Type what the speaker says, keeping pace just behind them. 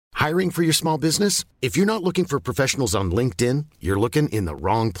Hiring for your small business? If you're not looking for professionals on LinkedIn, you're looking in the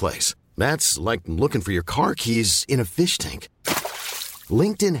wrong place. That's like looking for your car keys in a fish tank.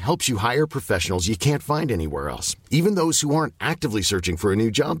 LinkedIn helps you hire professionals you can't find anywhere else, even those who aren't actively searching for a new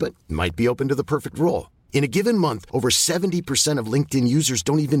job but might be open to the perfect role. In a given month, over 70% of LinkedIn users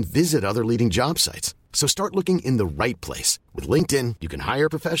don't even visit other leading job sites. So start looking in the right place. With LinkedIn, you can hire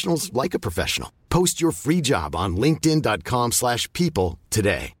professionals like a professional. Post your free job on linkedin.com/people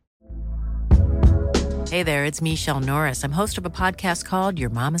today. Hey there, it's Michelle Norris. I'm host of a podcast called Your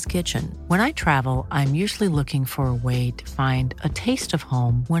Mama's Kitchen. When I travel, I'm usually looking for a way to find a taste of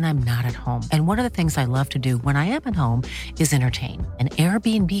home when I'm not at home. And one of the things I love to do when I am at home is entertain. And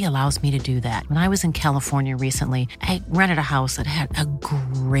Airbnb allows me to do that. When I was in California recently, I rented a house that had a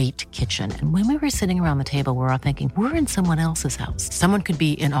great kitchen. And when we were sitting around the table, we're all thinking, we're in someone else's house. Someone could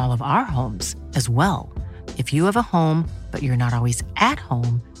be in all of our homes as well. If you have a home, but you're not always at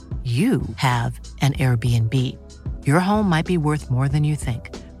home, you have an Airbnb. Your home might be worth more than you think.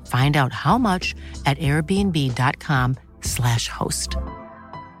 Find out how much at airbnb.com/host.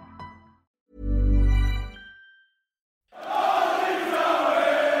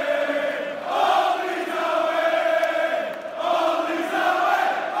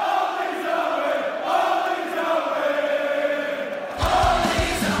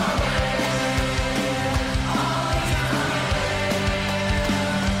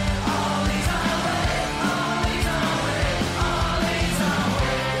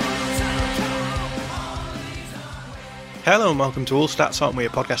 Hello and welcome to All Stats Aren't We, a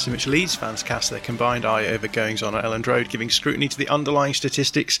podcast in which Leeds fans cast their combined eye over goings-on at Elland Road, giving scrutiny to the underlying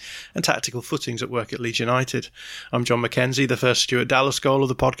statistics and tactical footings at work at Leeds United. I'm John McKenzie, the first Stuart Dallas goal of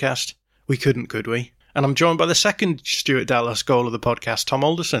the podcast. We couldn't, could we? And I'm joined by the second Stuart Dallas goal of the podcast, Tom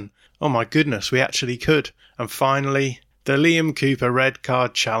Alderson. Oh my goodness, we actually could. And finally, the Liam Cooper red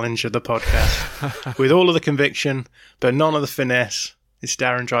card challenge of the podcast. With all of the conviction, but none of the finesse. It's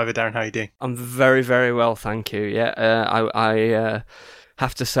Darren Driver. Darren, how are you doing? I'm very, very well, thank you. Yeah, I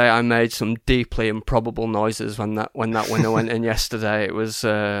have to say I made some deeply improbable noises when that winner went in yesterday. It was,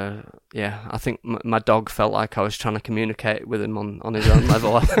 I think my dog felt like I was trying to communicate with him on his own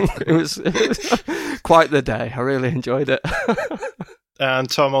level. I think it was quite the day. I really enjoyed it. And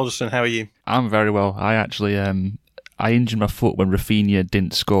Tom Alderson, how are you? I'm very well. I actually I injured my foot when Rafinha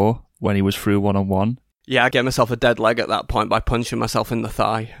didn't score when he was through one-on-one. Yeah, I gave myself a dead leg at that point by punching myself in the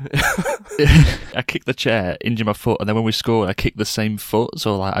thigh. I kicked the chair, injured my foot, and then when we scored, I kicked the same foot.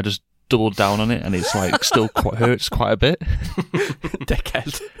 So like, I just doubled down on it, and it's like still hurts quite a bit.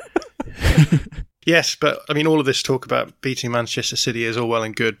 Dickhead. Yes, but I mean, all of this talk about beating Manchester City is all well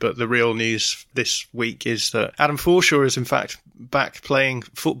and good, but the real news this week is that Adam Forshaw is in fact back playing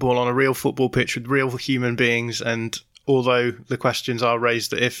football on a real football pitch with real human beings. And although the questions are raised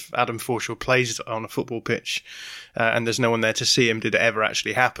that if Adam Forshaw plays on a football pitch and there's no one there to see him, did it ever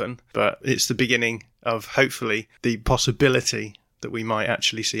actually happen? But it's the beginning of, hopefully, the possibility that we might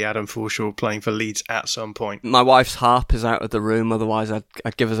actually see Adam Forshaw playing for Leeds at some point. My wife's harp is out of the room, otherwise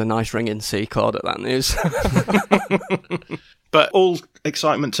I'd give us a nice ringing C chord at that news. But all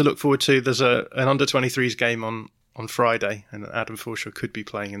excitement to look forward to. There's an under-23s game on Friday, and Adam Forshaw could be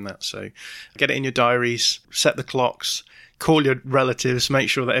playing in that. So get it in your diaries, set the clocks, call your relatives, make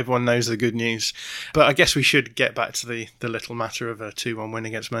sure that everyone knows the good news. But I guess we should get back to the little matter of a 2-1 win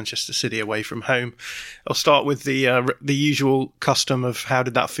against Manchester City away from home. I'll start with the usual custom of how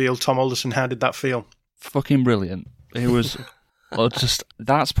did that feel? Tom Alderson, how did that feel? Fucking brilliant. It was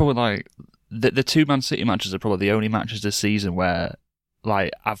that's probably like the two Man City matches are probably the only matches this season where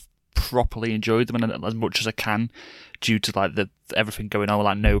like I've properly enjoyed them and as much as I can due to like everything going on,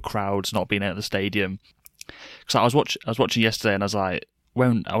 like no crowds, not being at the stadium. Because I was watching yesterday and I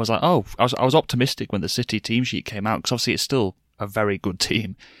was optimistic when the City team sheet came out, because obviously it's still a very good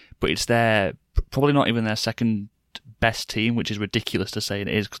team, but it's probably not even their second best team, which is ridiculous to say it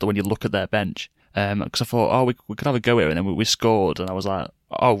is, because when you look at their bench. Because I thought, we could have a go here, and then we scored, and I was like,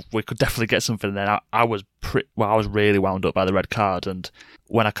 we could definitely get something. And then I was really wound up by the red card, and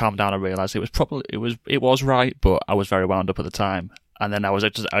when I calmed down, I realised it was right, but I was very wound up at the time, and then I was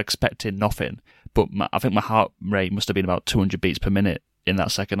just expecting nothing. But I think my heart rate must have been about 200 beats per minute in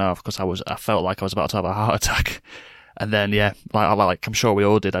that second half, because I felt like I was about to have a heart attack. And then like I'm sure we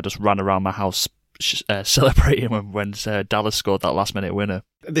all did, I just ran around my house celebrating when Dallas scored that last minute winner.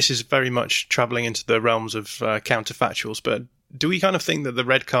 This is very much travelling into the realms of counterfactuals, but do we kind of think that the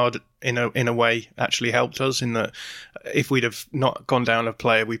red card in a way actually helped us, in that if we'd have not gone down a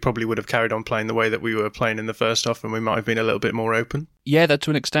player, we probably would have carried on playing the way that we were playing in the first half, and we might have been a little bit more open? Yeah, that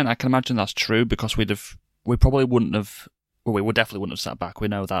to an extent I can imagine that's true, because we probably wouldn't have well, we definitely wouldn't have sat back. We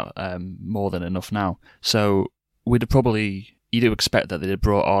know that more than enough now. So we'd have probably, you do expect that they'd have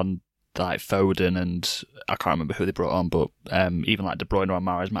brought on like Foden and I can't remember who they brought on, but even like De Bruyne or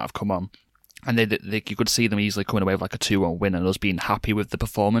Mahrez might have come on. And you could see them easily coming away with like a 2-1 win and us being happy with the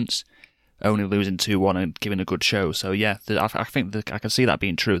performance, only losing 2-1 and giving a good show. So yeah, I think I can see that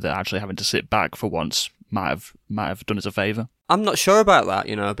being true, that actually having to sit back for once might have done us a favour. I'm not sure about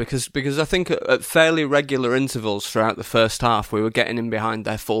that, because I think at fairly regular intervals throughout the first half, we were getting in behind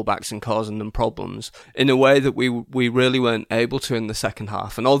their fullbacks and causing them problems in a way that we really weren't able to in the second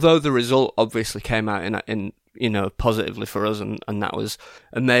half. And although the result obviously came out in positively for us, and that was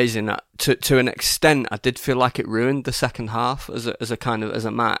amazing, to an extent, I did feel like it ruined the second half as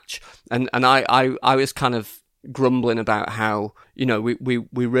a match. And I was kind of grumbling about how,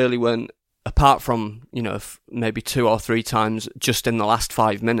 we really weren't, apart from, maybe 2 or 3 times just in the last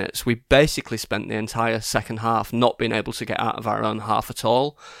 5 minutes, we basically spent the entire second half not being able to get out of our own half at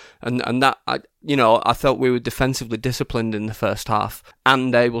all. And that, I felt we were defensively disciplined in the first half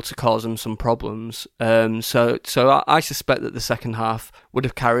and able to cause them some problems. So I suspect that the second half would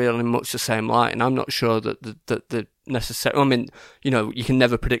have carried on in much the same light, and I'm not sure that the necessary, you can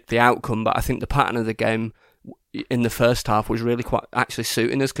never predict the outcome, but I think the pattern of the game in the first half was really quite actually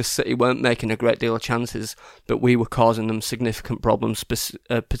suiting us, because City weren't making a great deal of chances, but we were causing them significant problems,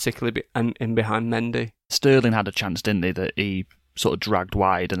 particularly in behind Mendy. Sterling had a chance, didn't he, that he sort of dragged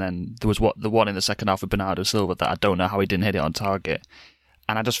wide, and then there was the one in the second half with Bernardo Silva that I don't know how he didn't hit it on target.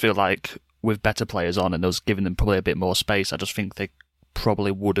 And I just feel like with better players on and us giving them probably a bit more space, I just think they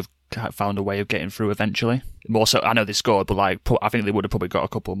probably would have found a way of getting through eventually. More so, I know they scored, but I think they would have probably got a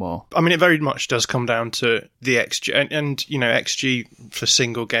couple more. I mean, it very much does come down to the XG, and XG for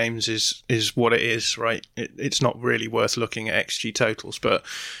single games is what it is, right? It's not really worth looking at XG totals, but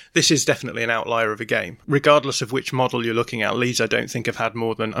this is definitely an outlier of a game. Regardless of which model you're looking at, Leeds I don't think have had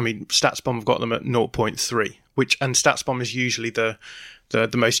more than, StatsBomb have got them at 0.3, and StatsBomb is usually the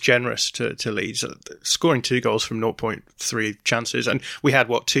most generous to Leeds, scoring 2 goals from 0.3 chances. And we had,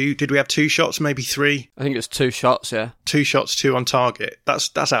 did we have 2 shots, maybe 3? I think it was 2 shots, yeah. 2 shots, 2 on target.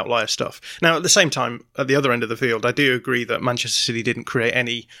 That's outlier stuff. Now, at the same time, at the other end of the field, I do agree that Manchester City didn't create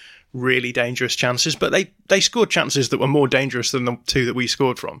any really dangerous chances, but they scored chances that were more dangerous than the 2 that we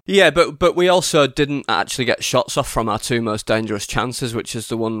scored from. Yeah, but we also didn't actually get shots off from our 2 most dangerous chances, which is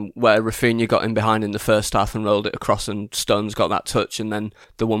the one where Rafinha got in behind in the first half and rolled it across, and Stones got that touch, and then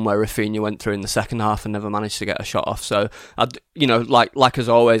the one where Rafinha went through in the second half and never managed to get a shot off. So, like as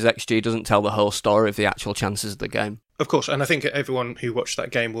always, XG doesn't tell the whole story of the actual chances of the game. Of course, and I think everyone who watched that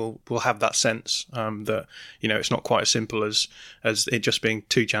game will have that sense that it's not quite as simple as it just being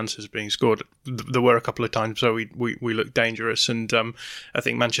 2 chances being scored. There were a couple of times where we looked dangerous, and I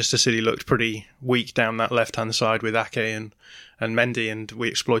think Manchester City looked pretty weak down that left hand side with Ake and Mendy, and we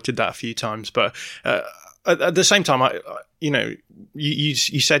exploited that a few times. But at the same time, you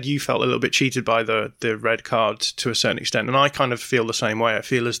said you felt a little bit cheated by the red card to a certain extent, and I kind of feel the same way. I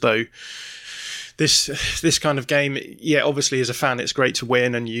feel as though this kind of game, yeah, obviously as a fan it's great to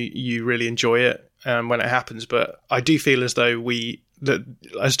win and you really enjoy it when it happens, but I do feel as though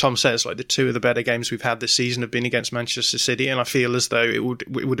as Tom says, like the 2 of the better games we've had this season have been against Manchester City, and I feel as though it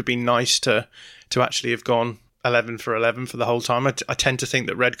would have been nice to actually have gone 11 for 11 for the whole time. I tend to think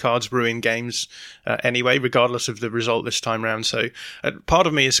that red cards ruin games anyway, regardless of the result this time round. So part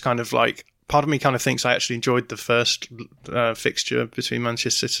of me kind of thinks I actually enjoyed the first fixture between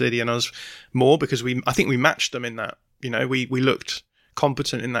Manchester City and us more, because I think we matched them in that. We looked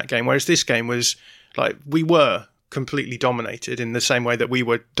competent in that game, whereas this game was like we were completely dominated in the same way that we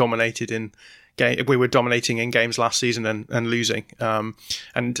were dominated we were dominating in games last season and losing.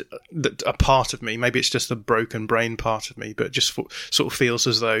 And a part of me, maybe it's just the broken brain part of me, but just sort of feels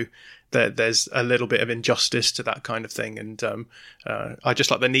as though there's a little bit of injustice to that kind of thing. And I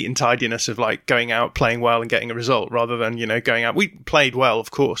just like the neat and tidiness of like going out, playing well and getting a result, rather than, going out. We played well, of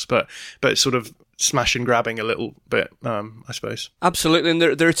course, but sort of smash and grabbing a little bit, I suppose. Absolutely, and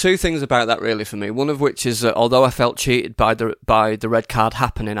there are 2 things about that really for me. One of which is that although I felt cheated by the red card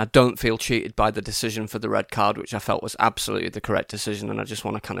happening, I don't feel cheated by the decision for the red card, which I felt was absolutely the correct decision, and I just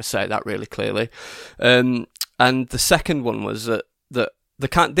want to kind of say that really clearly. And the second one was that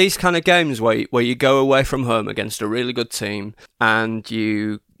these kind of games where you go away from home against a really good team and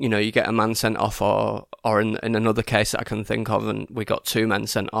you get a man sent off, or in another case that I can think of, and we got 2 men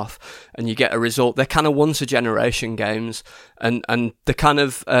sent off, and you get a result. They're kind of once a generation games, and the kind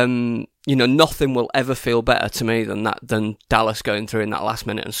of nothing will ever feel better to me than Dallas going through in that last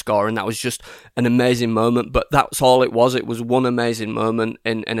minute and scoring. That was just an amazing moment, but that's all it was. It was one amazing moment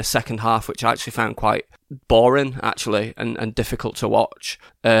in a second half, which I actually found quite boring, actually, and difficult to watch.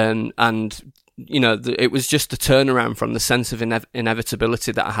 It was just a turnaround from the sense of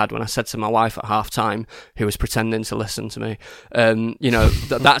inevitability that I had when I said to my wife at half time, who was pretending to listen to me,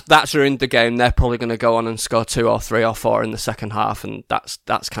 that's ruined the game. They're probably going to go on and score 2 or 3 or 4 in the second half, and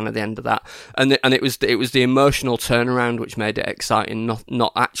that's kind of the end of that. And it was the emotional turnaround which made it exciting,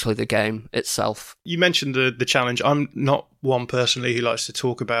 not actually the game itself. You mentioned the challenge. I'm not one personally who likes to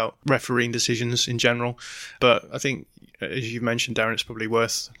talk about refereeing decisions in general, but I think, as you mentioned, Darren, it's probably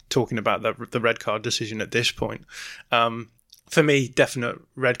worth talking about the red card decision at this point. For me, definite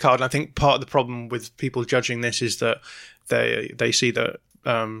red card. And I think part of the problem with people judging this is that they see that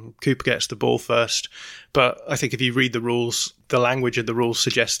Cooper gets the ball first. But I think if you read the rules, the language of the rules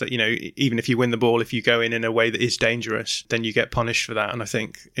suggests that, even if you win the ball, if you go in a way that is dangerous, then you get punished for that. And I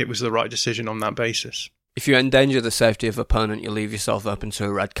think it was the right decision on that basis. If you endanger the safety of opponent, you leave yourself open to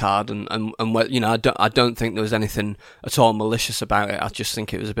a red card, and I don't think there was anything at all malicious about it. I just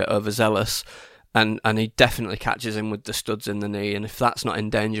think it was a bit overzealous, and he definitely catches him with the studs in the knee. And if that's not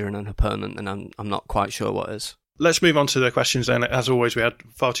endangering an opponent, then I'm not quite sure what is. Let's move on to the questions then. As always, we had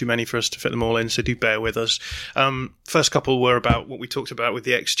far too many for us to fit them all in, so do bear with us. First couple were about what we talked about with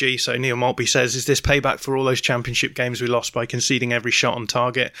the XG. So Neil Maltby says, is this payback for all those championship games we lost by conceding every shot on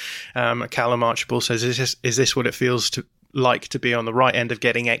target? Callum Archibald says, is this what it feels like to be on the right end of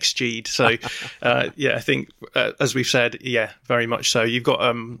getting XG'd? So, I think, as we've said, very much so. You've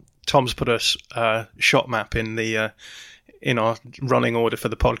got Tom's put a shot map in our running order for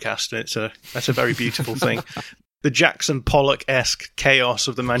the podcast, and that's a very beautiful thing. The Jackson Pollock-esque chaos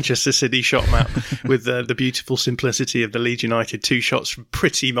of the Manchester City shot map with the beautiful simplicity of the Leeds United 2 shots from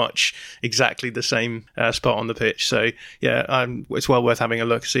pretty much exactly the same spot on the pitch. So, it's well worth having a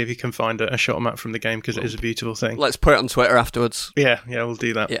look, see if you can find a shot map from the game, because it is a beautiful thing. Let's put it on Twitter afterwards. Yeah, we'll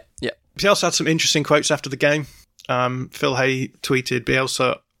do that. Yeah. Bielsa had some interesting quotes after the game. Phil Hay tweeted,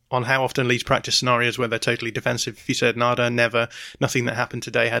 Bielsa on how often Leeds practice scenarios where they're totally defensive. He said, nada, never, nothing that happened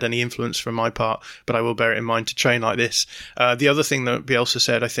today had any influence from my part, but I will bear it in mind to train like this. The other thing that Bielsa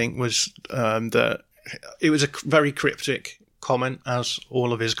said, I think, was that it was a very cryptic comment, as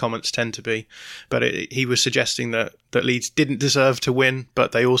all of his comments tend to be, but he was suggesting that Leeds didn't deserve to win,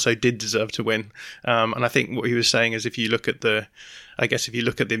 but they also did deserve to win. And I think what he was saying is, if you look at the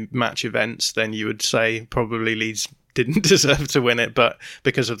match events, then you would say probably Leeds didn't deserve to win it, but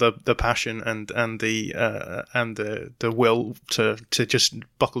because of the passion and the will to just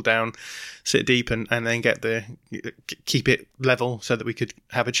buckle down, sit deep, and then keep it level so that we could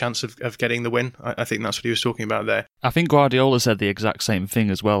have a chance of getting the win. I think that's what he was talking about there. I think Guardiola said the exact same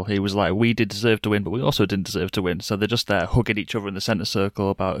thing as well. He was like, we did deserve to win, but we also didn't deserve to win. So they're just there hugging each other in the centre circle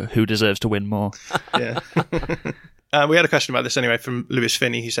about who deserves to win more. Yeah. We had a question about this anyway from Lewis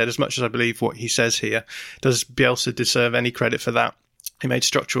Finney. He said, as much as I believe what he says here, does Bielsa deserve any credit for that? He made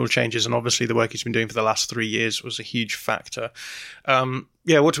structural changes, and obviously the work he's been doing for the last 3 years was a huge factor.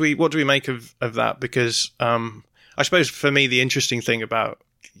 What do we make of that? Because I suppose for me the interesting thing about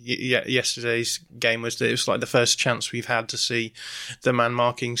yesterday's game was that it was like the first chance we've had to see the man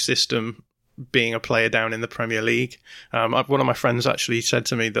marking system being a player down in the Premier League. One of my friends actually said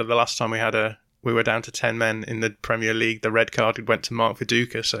to me that the last time we were down to 10 men in the Premier League, the red card went to Mark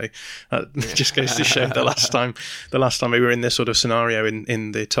Viduka. So that just goes to show the last time we were in this sort of scenario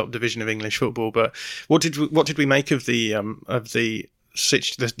in the top division of English football. But what did we make of the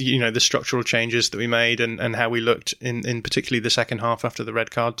structural changes that we made and how we looked in particularly the second half after the red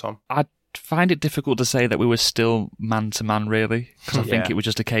card, Tom? I find it difficult to say that we were still man to man, really, because I think it was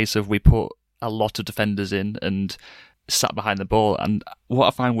just a case of we put a lot of defenders in and sat behind the ball. And what I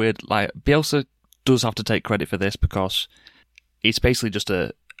find weird, like, Bielsa does have to take credit for this, because it's basically just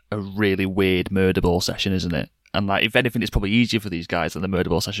a really weird murder ball session, isn't it? And like, if anything, it's probably easier for these guys than the murder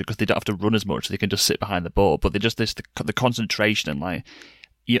ball session, because they don't have to run as much, they can just sit behind the ball. But they're just the concentration, and like,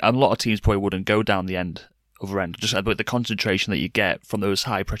 a lot of teams probably wouldn't go down the other end. Just but the concentration that you get from those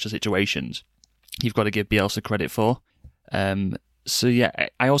high pressure situations, you've got to give Bielsa credit for.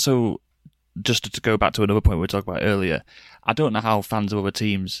 I also, just to go back to another point we were talking about earlier, I don't know how fans of other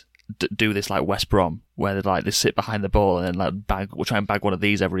teams do this, like West Brom, where they sit behind the ball and then we'll try and bag one of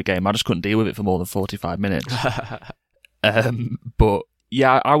these every game. I just couldn't deal with it for more than 45 minutes. But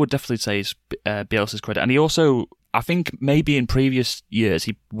yeah, I would definitely say it's Bielsa's credit. And he also, I think maybe in previous years,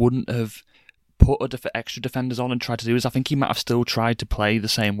 he wouldn't have put extra defenders on and tried to do this. I think he might have still tried to play the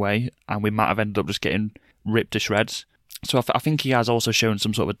same way, and we might have ended up just getting ripped to shreds. So I think he has also shown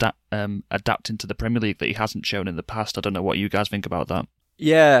some sort of adapting to the Premier League that he hasn't shown in the past. I don't know what you guys think about that.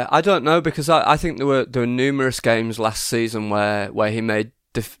 Yeah, I don't know, because I think there were numerous games last season where he made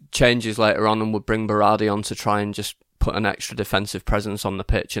changes later on and would bring Berardi on to try and just put an extra defensive presence on the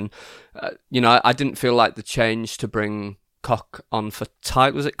pitch. And I didn't feel like the change to bring Koch on for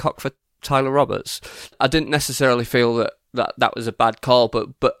Tyler Roberts. I didn't necessarily feel that was a bad call,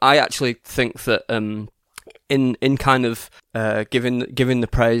 but I actually think that in kind of giving the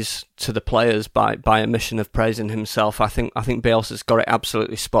praise to the players by omission of praising himself, I think Bielsa's got it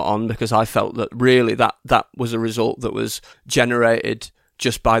absolutely spot on, because I felt that really that was a result that was generated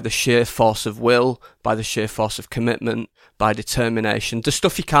just by the sheer force of will, by the sheer force of commitment, by determination, the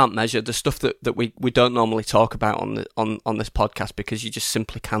stuff you can't measure, the stuff that we don't normally talk about on this podcast, because you just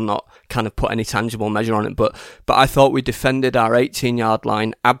simply cannot kind of put any tangible measure on it. But I thought we defended our 18-yard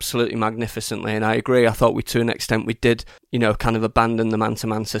line absolutely magnificently, and I agree. I thought to an extent we did, kind of abandon the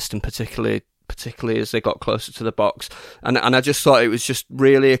man-to-man system, particularly as they got closer to the box. And I just thought it was just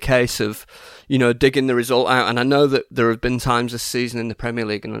really a case of, digging the result out. And I know that there have been times this season in the Premier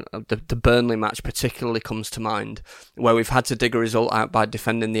League, and the Burnley match particularly comes to mind, where we've had to dig a result out by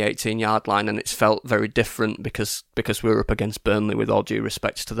defending the 18-yard line, and it's felt very different because we were up against Burnley, with all due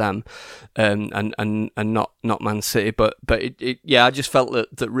respect to them, and not Man City. But I just felt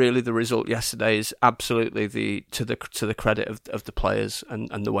that really the result yesterday is absolutely to the credit of the players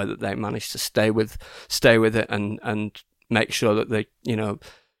and the way that they managed to stay with it and make sure that they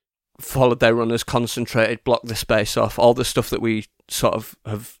followed their runners, concentrated, blocked the space off, all the stuff that we sort of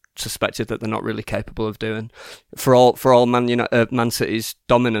have suspected that they're not really capable of doing. For all Man City's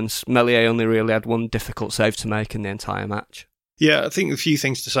dominance, Meslier only really had one difficult save to make in the entire match. Yeah, I think a few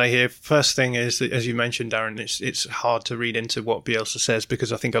things to say here. First thing is that, as you mentioned, Darren, it's hard to read into what Bielsa says,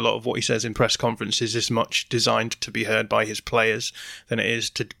 because I think a lot of what he says in press conferences is much designed to be heard by his players than it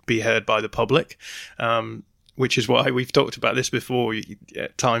is to be heard by the public. Which is why we've talked about this before.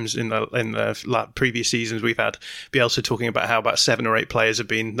 At times in the previous seasons, we've had Bielsa talking about how about 7 or 8 players have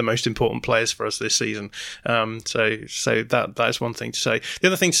been the most important players for us this season. So that is one thing to say. The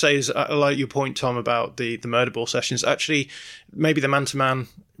other thing to say is, I like your point, Tom, about the murder ball sessions. Actually, maybe the man-to-man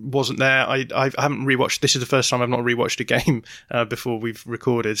wasn't there. I haven't rewatched. This is the first time I've not rewatched a game before we've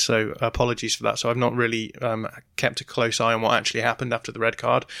recorded, so apologies for that. So I've not really kept a close eye on what actually happened after the red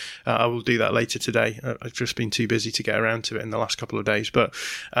card. I will do that later today. I've just been too busy to get around to it in the last couple of days. But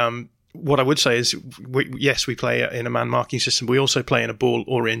what I would say is, yes, we play in a man marking system. We also play in a ball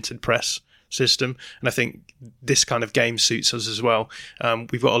oriented press system, and I think this kind of game suits us as well.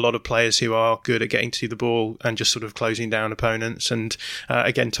 We've got a lot of players who are good at getting to the ball and just sort of closing down opponents, and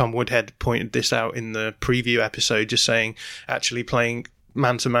again, Tom Woodhead pointed this out in the preview episode, just saying actually playing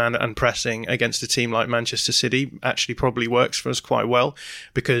man-to-man and pressing against a team like Manchester City actually probably works for us quite well,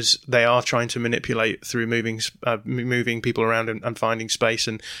 because they are trying to manipulate through moving people around and finding space,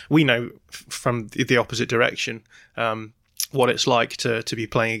 and we know from the opposite direction what it's like to be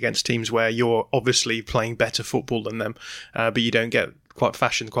playing against teams where you're obviously playing better football than them, but you don't get quite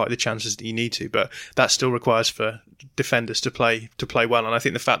the chances that you need to. But that still requires for defenders to play well, and I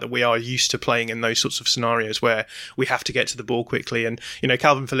think the fact that we are used to playing in those sorts of scenarios where we have to get to the ball quickly, and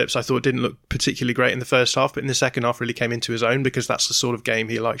Calvin Phillips I thought didn't look particularly great in the first half, but in the second half really came into his own, because that's the sort of game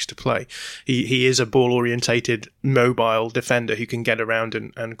he likes to play. He is a ball orientated mobile defender who can get around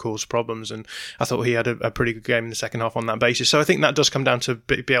and cause problems, and I thought he had a pretty good game in the second half on that basis. So I think that does come down to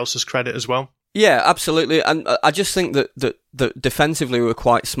Bielsa's credit as well. Yeah, absolutely. And I just think that defensively we were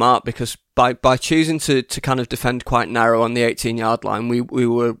quite smart, because by choosing to kind of defend quite narrow on the 18-yard line, we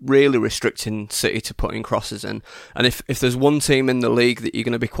were really restricting City to putting crosses in. And if there's one team in the league that you're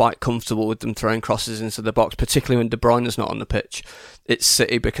going to be quite comfortable with them throwing crosses into the box, particularly when De Bruyne's not on the pitch, it's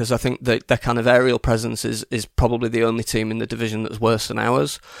City, because I think their kind of aerial presence is probably the only team in the division that's worse than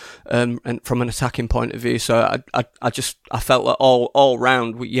ours, and from an attacking point of view. So I felt that all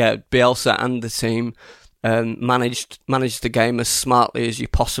round, Bielsa and the team managed the game as smartly as you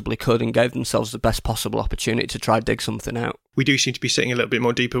possibly could, and gave themselves the best possible opportunity to try dig something out. We do seem to be sitting a little bit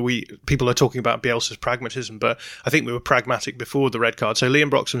more deeper. People are talking about Bielsa's pragmatism, but I think we were pragmatic before the red card. So Liam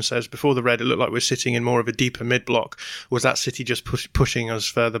Broxham says before the red, it looked like we're sitting in more of a deeper mid-block. Was that City just pushing us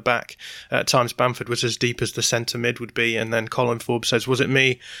further back? At times Bamford was as deep as the centre mid would be, and then Colin Forbes says, was it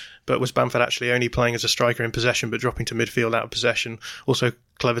me? But was Bamford actually only playing as a striker in possession but dropping to midfield out of possession? Also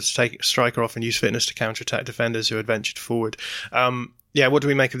clever to take a striker off and use fitness to counter-attack defenders who had ventured forward. What do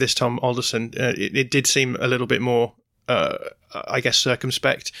we make of this, Tom Alderson? It did seem a little bit more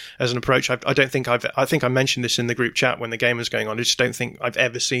circumspect as an approach. I think I mentioned this in the group chat when the game was going on. I just don't think I've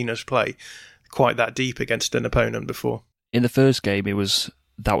ever seen us play quite that deep against an opponent before. in the first game,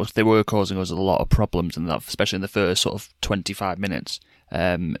 they were causing us a lot of problems, and that, especially in the first sort of 25 minutes.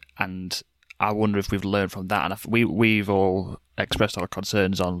 And I wonder if we've learned from that. And we've all expressed our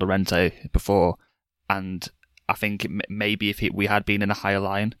concerns on Llorente before, and I think maybe if we had been in a higher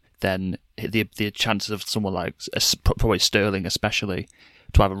line, then the chances of someone like probably Sterling especially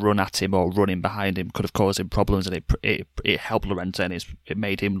to have a run at him or running behind him could have caused him problems, and it helped Llorente, and it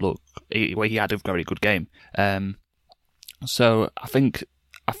made him look he had a very good game. So I think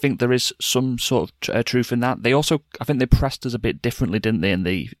there is some sort of truth in that. I think they pressed us a bit differently, didn't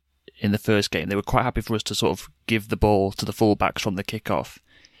they? In the first game, they were quite happy for us to sort of give the ball to the fullbacks from the kickoff,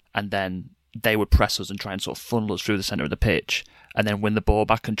 and then they would press us and try and sort of funnel us through the centre of the pitch, and then win the ball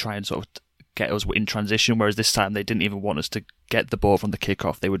back and try and sort of get us in transition. Whereas this time they didn't even want us to get the ball from the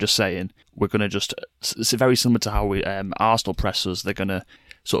kickoff. They were just saying, we're going to just... It's very similar to how Arsenal press us. They're going to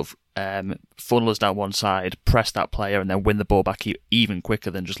sort of funnel us down one side, press that player, and then win the ball back even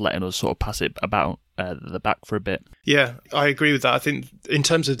quicker than just letting us sort of pass it about the back for a bit. Yeah, I agree with that. I think in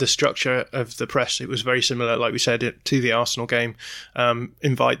terms of the structure of the press, it was very similar, like we said, to the Arsenal game.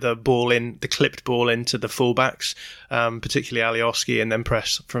 Invite the clipped ball into the fullbacks, particularly Alioski, and then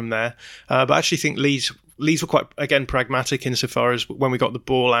press from there. But I actually think Leeds were quite, again, pragmatic insofar as when we got the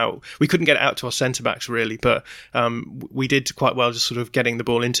ball out, we couldn't get it out to our centre-backs really, but we did quite well just sort of getting the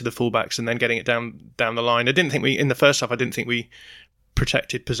ball into the fullbacks and then getting it down the line. In the first half, I didn't think we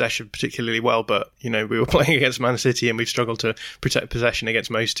protected possession particularly well, but we were playing against Man City and we've struggled to protect possession against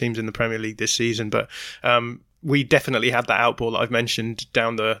most teams in the Premier League this season. But we definitely had that outball that I've mentioned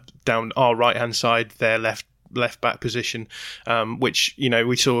down our right-hand side, their left back position, which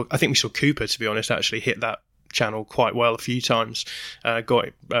we saw. I think we saw Cooper, to be honest, actually hit that channel quite well a few times. Got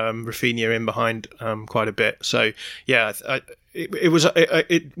Rafinha in behind quite a bit. So yeah, it was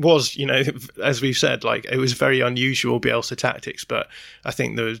as we've said, like, it was very unusual Bielsa tactics, but I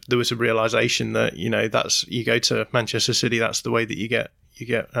think there was a realization that that's, you go to Manchester City, that's the way that you get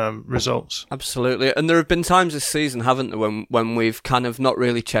results. Absolutely. And there have been times this season, haven't there, when we've kind of not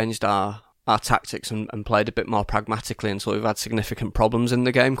really changed our tactics and played a bit more pragmatically, and so we've had significant problems in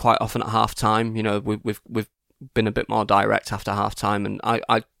the game quite often at half time. We've been a bit more direct after half time, and I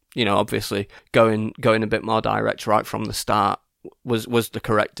obviously going a bit more direct right from the start was the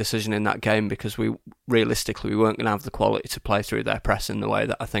correct decision in that game, because we weren't going to have the quality to play through their press in the way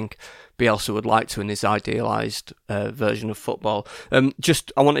that I think Bielsa would like to in his idealised version of football. I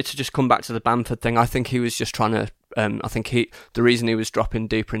wanted to just come back to the Bamford thing. I think he was just trying to the reason he was dropping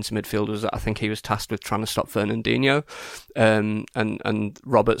deeper into midfield was that I think he was tasked with trying to stop Fernandinho, and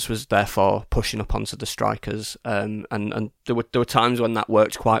Roberts was therefore pushing up onto the strikers, and there were times when that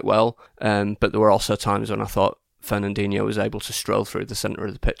worked quite well, but there were also times when I thought Fernandinho was able to stroll through the centre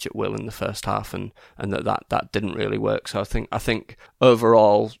of the pitch at will in the first half, and that didn't really work. So I think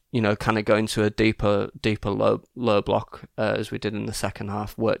overall, kind of going to a deeper low block as we did in the second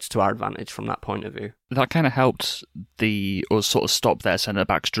half worked to our advantage from that point of view. That kind of helped us sort of stop their centre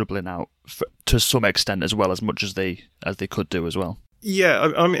backs dribbling out to some extent, as well, as much as they could do as well.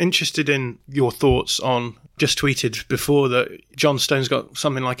 Yeah, I'm interested in your thoughts on, just tweeted before that John Stones got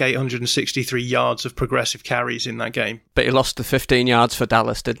something like 863 yards of progressive carries in that game. But he lost the 15 yards for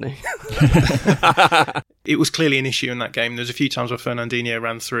Dallas, didn't he? It was clearly an issue in that game. There's a few times where Fernandinho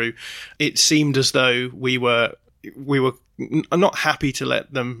ran through. It seemed as though we were not happy to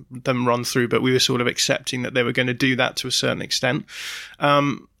let them run through, but we were sort of accepting that they were going to do that to a certain extent.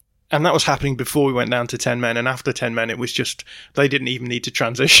 And that was happening before we went down to 10 men. And after 10 men, it was just, they didn't even need to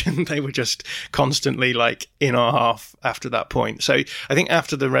transition. They were just constantly like in our half after that point. So I think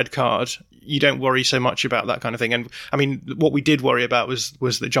after the red card, you don't worry so much about that kind of thing. And I mean, what we did worry about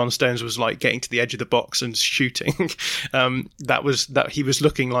was that John Stones was like getting to the edge of the box and shooting. That he was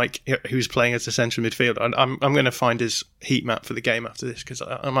looking like he was playing as a central midfielder. And I'm going to find his heat map for the game after this, because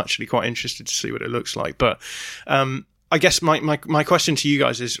I'm actually quite interested to see what it looks like. But I guess my question to you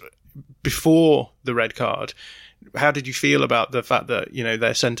guys is, before the red card, how did you feel about the fact that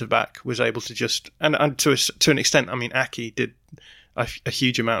their centre back was able to just and to an extent, I mean, Aki did a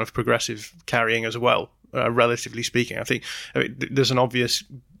huge amount of progressive carrying as well, relatively speaking. I think there's an obvious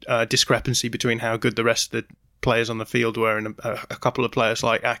discrepancy between how good the rest of the players on the field were and a couple of players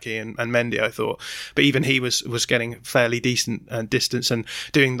like Aki and Mendy, I thought, but even he was getting fairly decent distance and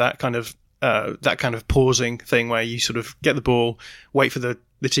doing that kind of pausing thing where you sort of get the ball, wait for the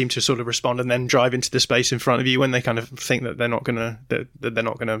team to sort of respond, and then drive into the space in front of you when they kind of think that they're not going to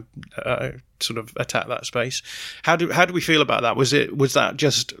sort of attack that space. How do we feel about that? Was that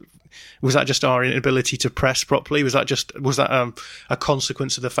just our inability to press properly? Was that a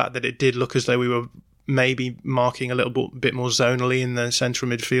consequence of the fact that it did look as though we were maybe marking a little bit more zonally in the central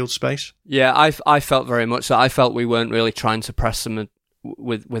midfield space? Yeah, I felt very much that. I felt we weren't really trying to press them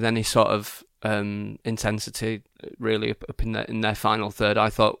with any sort of intensity really up in their final third. I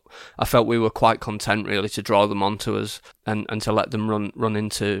felt we were quite content really to draw them onto us and to let them run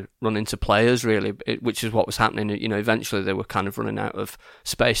into players really, which is what was happening. You know, eventually they were kind of running out of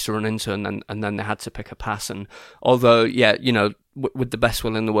space to run into, and then they had to pick a pass. And although, yeah, you know, with the best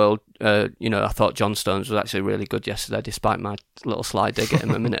will in the world, you know, I thought John Stones was actually really good yesterday, despite my little slide dig at him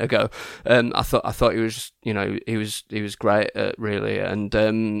a minute ago. I thought he was, you know, he was great really,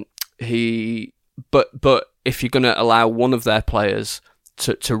 and but if you're going to allow one of their players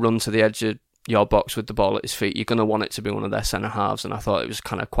to run to the edge of your box with the ball at his feet, you're going to want it to be one of their centre halves. And I thought it was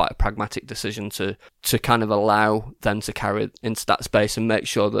kind of quite a pragmatic decision to kind of allow them to carry into that space and make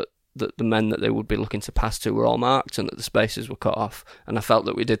sure that the men that they would be looking to pass to were all marked and that the spaces were cut off. And I felt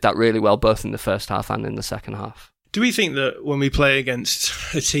that we did that really well, both in the first half and in the second half. Do we think that when we play against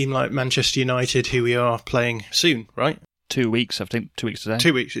a team like Manchester United, who we are playing soon, right? 2 weeks, I think 2 weeks today.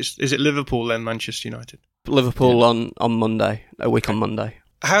 2 weeks. Is it Liverpool then Manchester United? Liverpool on Monday, a week on Monday.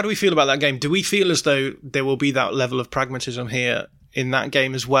 How do we feel about that game? Do we feel as though there will be that level of pragmatism here in that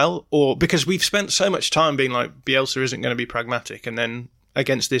game as well? Or because we've spent so much time being like, Bielsa isn't going to be pragmatic, and then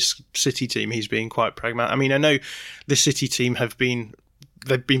against this City team, he's being quite pragmatic. I mean, I know the City team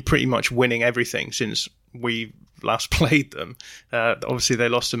they've been pretty much winning everything since we last played them. Obviously, they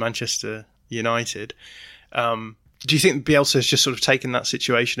lost to Manchester United. Do you think Bielsa has just sort of taken that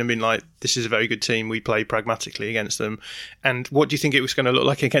situation and been like, this is a very good team, we play pragmatically against them? And what do you think it was going to look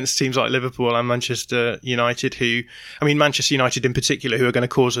like against teams like Liverpool and Manchester United, Manchester United in particular, who are going to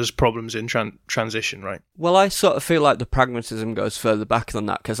cause us problems in transition, right? Well, I sort of feel like the pragmatism goes further back than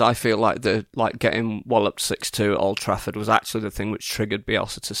that, because I feel like getting walloped 6-2 at Old Trafford was actually the thing which triggered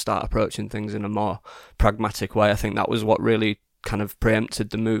Bielsa to start approaching things in a more pragmatic way. I think that was what really kind of preempted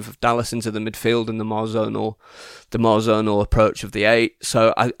the move of Dallas into the midfield and the more zonal approach of the 8.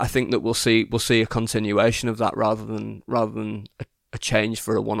 So I think that we'll see a continuation of that rather than a change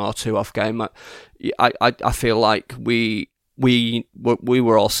for a 1 or 2 off game. I feel like we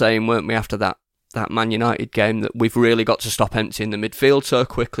were all saying, weren't we, after that Man United game, that we've really got to stop emptying the midfield so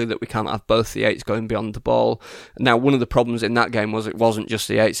quickly that we can't have both the 8s going beyond the ball. Now, one of the problems in that game was it wasn't just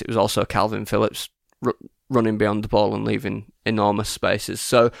the 8s, it was also Calvin Phillips running beyond the ball and leaving enormous spaces.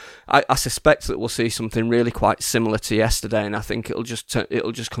 So I suspect that we'll see something really quite similar to yesterday, and I think it'll just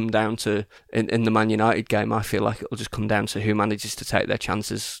come down to, in the Man United game, I feel like it'll just come down to who manages to take their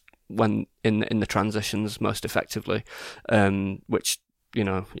chances when in the transitions most effectively, which, you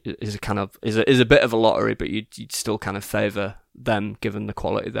know, is a bit of a lottery, but you'd still kind of favour them given the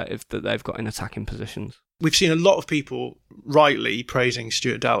quality that they've got in attacking positions. We've seen a lot of people rightly praising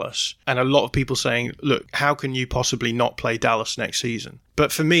Stuart Dallas, and a lot of people saying, look, how can you possibly not play Dallas next season?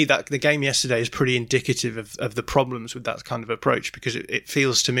 But for me, that the game yesterday is pretty indicative of the problems with that kind of approach, because it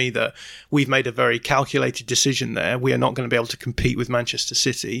feels to me that we've made a very calculated decision there. We are not going to be able to compete with Manchester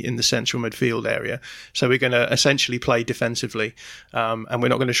City in the central midfield area. So we're going to essentially play defensively, and we're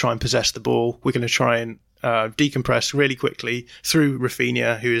not going to try and possess the ball. We're going to try and decompress really quickly through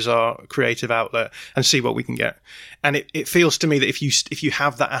Rafinha, who is our creative outlet, and see what we can get. And it feels to me that if you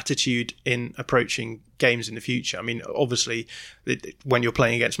have that attitude in approaching games in the future, I mean, obviously, when you're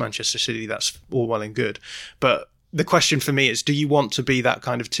playing against Manchester City, that's all well and good. But the question for me is, do you want to be that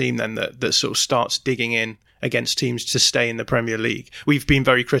kind of team then that sort of starts digging in against teams to stay in the Premier League? We've been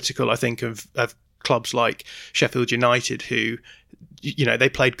very critical, I think, of clubs like Sheffield United, who, you know, they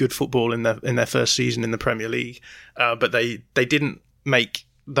played good football in their first season in the Premier League, but they didn't make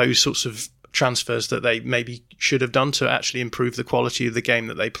those sorts of transfers that they maybe should have done to actually improve the quality of the game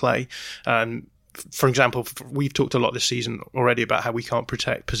that they play. For example, we've talked a lot this season already about how we can't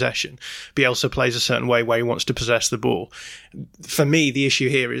protect possession. Bielsa plays a certain way where he wants to possess the ball. For me, the issue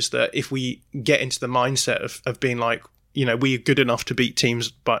here is that if we get into the mindset of being like, you know, we are good enough to beat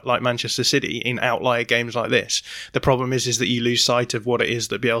teams like Manchester City in outlier games like this, the problem is that you lose sight of what it is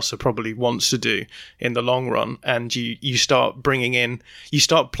that Bielsa probably wants to do in the long run, and you start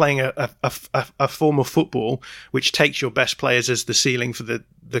playing a form of football which takes your best players as the ceiling for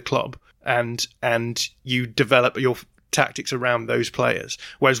the club, and you develop your tactics around those players.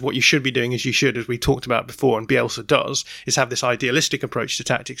 Whereas what you should be doing is as we talked about before, and Bielsa does, is have this idealistic approach to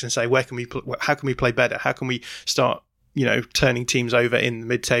tactics and say, how can we play better? How can we start, you know, turning teams over in the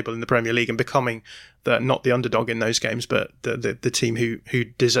mid-table in the Premier League and becoming not the underdog in those games, but the team who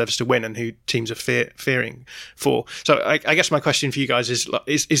deserves to win and who teams are fearing for. So I guess my question for you guys is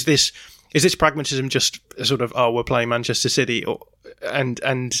this pragmatism just sort of, we're playing Manchester City, or and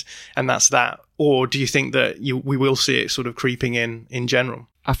that's that? Or do you think that we will see it sort of creeping in general?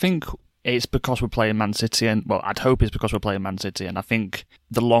 I think it's because we're playing Man City, and well, I'd hope it's because we're playing Man City, and I think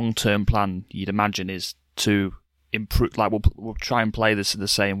the long-term plan you'd imagine is to improve. Like we'll try and play this in the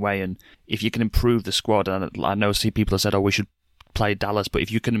same way, and if you can improve the squad, and I know people have said, oh, we should play Dallas, but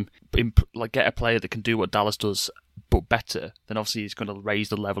if you can get a player that can do what Dallas does but better, then obviously it's going to raise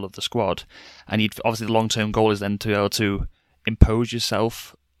the level of the squad, and obviously the long-term goal is then to be able to impose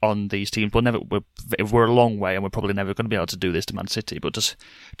yourself on these teams. We're a long way, and we're probably never going to be able to do this to Man City, but just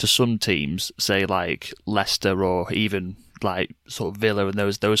to some teams, say like Leicester or even like sort of Villa and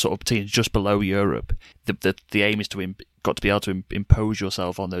those sort of teams just below Europe, the aim is got to be able to impose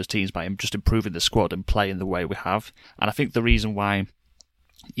yourself on those teams by just improving the squad and playing the way we have. And I think the reason why,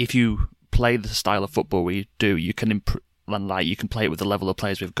 if you play the style of football we do, you can improve, and like you can play it with the level of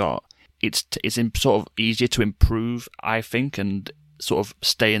players we've got. It's sort of easier to improve, I think, and sort of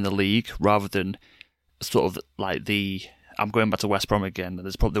stay in the league rather than sort of like I'm going back to West Brom again.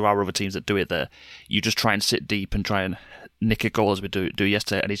 There are other teams that do it there. You just try and sit deep and try and nick a goal as we do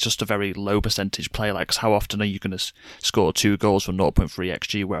yesterday, and it's just a very low percentage play. Like, 'cause how often are you going to score 2 goals from 0.3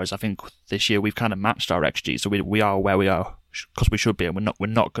 XG? Whereas I think this year we've kind of matched our XG, so we are where we are because we should be, and we're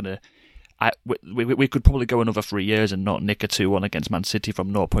not going to. We could probably go another 3 years and not nick a 2-1 against Man City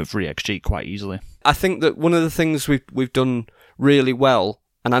from 0.3 XG quite easily. I think that one of the things we've done really well,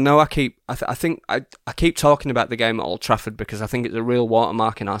 and I know I keep talking about the game at Old Trafford because I think it's a real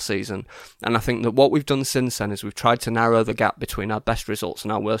watermark in our season, and I think that what we've done since then is we've tried to narrow the gap between our best results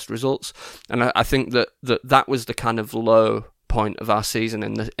and our worst results, and I think that was the kind of low point of our season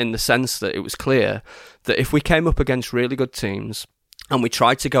in the sense that it was clear that if we came up against really good teams and we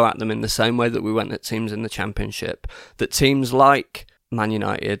tried to go at them in the same way that we went at teams in the Championship, that teams like Man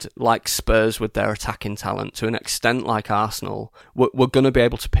United, like Spurs with their attacking talent, to an extent like Arsenal, we're going to be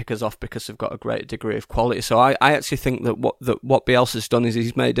able to pick us off because they've got a great degree of quality. So I actually think that what Bielsa's done is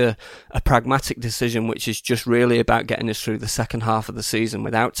he's made a pragmatic decision, which is just really about getting us through the second half of the season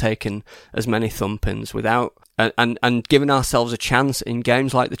without taking as many thumpings, and giving ourselves a chance in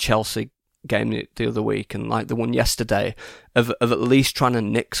games like the Chelsea game the other week and like the one yesterday of at least trying to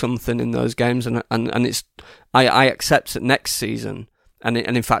nick something in those games, and it's I accept that next season, and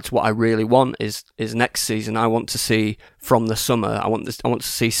in fact what I really want is next season I want to see from the summer, I want to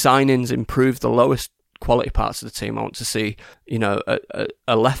see signings improve the lowest quality parts of the team. I want to see,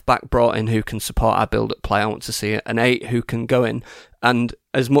 a left back brought in who can support our build up play. I want to see an 8 who can go in. And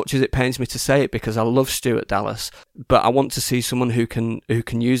as much as it pains me to say it, because I love Stuart Dallas, but I want to see someone who can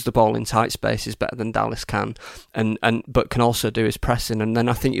use the ball in tight spaces better than Dallas can, but can also do his pressing. And then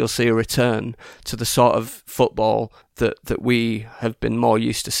I think you'll see a return to the sort of football that we have been more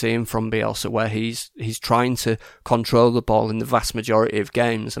used to seeing from Bielsa, where he's trying to control the ball in the vast majority of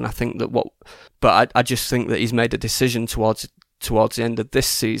games. And I think that I just think that he's made a decision towards the end of this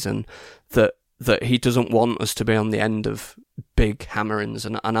season that he doesn't want us to be on the end of big hammerings,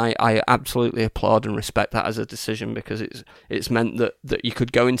 and I absolutely applaud and respect that as a decision, because it's meant that you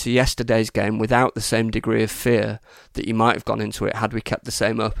could go into yesterday's game without the same degree of fear that you might have gone into it had we kept the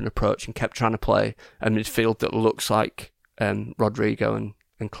same open approach and kept trying to play a midfield that looks like Rodrigo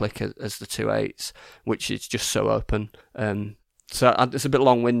and Click as the 2 8s, which is just so open. So it's a bit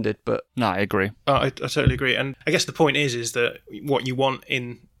long-winded, but no, I agree. I totally agree, and I guess the point is that what you want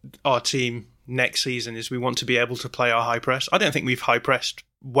in our team next season is we want to be able to play our high press. I don't think we've high pressed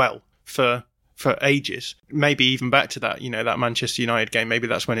well for ages. Maybe even back to that, that Manchester United game. Maybe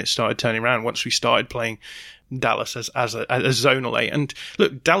that's when it started turning around. Once we started playing Dallas as a zonal 8. And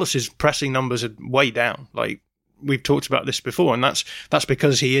look, Dallas's pressing numbers are way down. Like we've talked about this before, and that's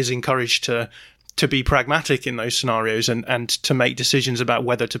because he is encouraged to be pragmatic in those scenarios and to make decisions about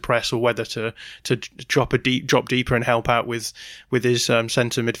whether to press or whether to drop deeper and help out with his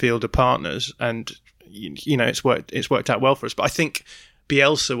centre midfielder partners. And it's worked out well for us. But I think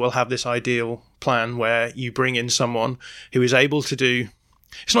Bielsa will have this ideal plan where you bring in someone who is able to do.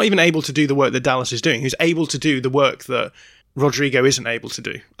 It's not even able to do the work that Dallas is doing. Who's able to do the work that Rodrigo isn't able to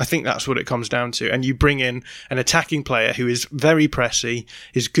do. I think that's what it comes down to. And you bring in an attacking player who is very pressy,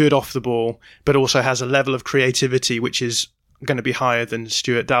 is good off the ball, but also has a level of creativity which is going to be higher than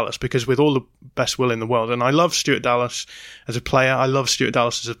Stuart Dallas, because with all the best will in the world, and I love Stuart Dallas as a player, I love Stuart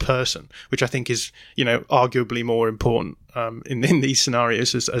Dallas as a person, which I think is, arguably more important in these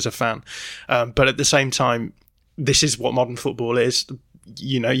scenarios as a fan. But at the same time, this is what modern football is.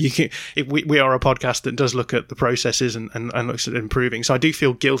 We are a podcast that does look at the processes and looks at improving. So I do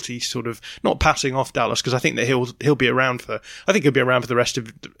feel guilty sort of not passing off Dallas, because I think that he'll be around for the rest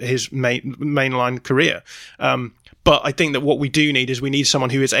of his mainline career. But I think that what we do need is we need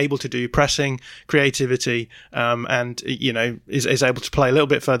someone who is able to do pressing, creativity, and is able to play a little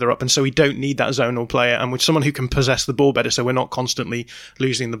bit further up. And so we don't need that zonal player, and with someone who can possess the ball better, so we're not constantly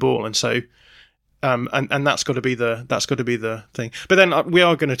losing the ball. And so, and that's got to be the thing. But then we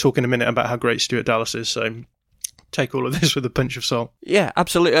are going to talk in a minute about how great Stuart Dallas is. So take all of this with a pinch of salt. Yeah,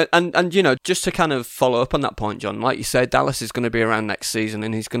 absolutely. And just to kind of follow up on that point, John, like you say, Dallas is going to be around next season,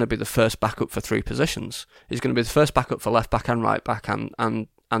 and he's going to be the first backup for 3 positions. He's going to be the first backup for left back and right back and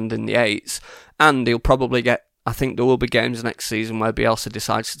in the eights. And he'll probably get, I think there will be games next season where Bielsa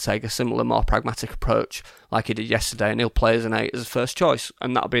decides to take a similar, more pragmatic approach like he did yesterday, and he'll play as an 8 as a first choice.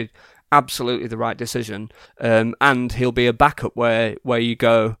 And that'll be absolutely the right decision. And he'll be a backup where you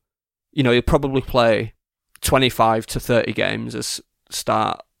go, he'll probably play 25 to 30 games as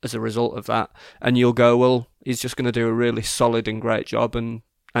a result of that, and you'll go, well, he's just going to do a really solid and great job, and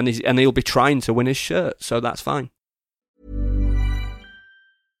he'll be trying to win his shirt, so that's fine.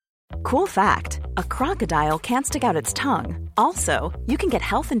 Cool fact, a crocodile can't stick out its tongue. Also, you can get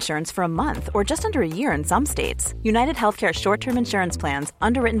health insurance for a month or just under a year in some states. United Healthcare short-term insurance plans,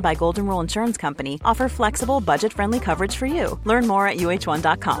 underwritten by Golden Rule Insurance Company, offer flexible, budget-friendly coverage for you. Learn more at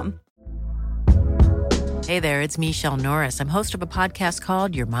uh1.com. Hey there, it's Michelle Norris. I'm host of a podcast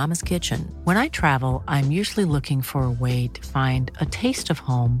called Your Mama's Kitchen. When I travel, I'm usually looking for a way to find a taste of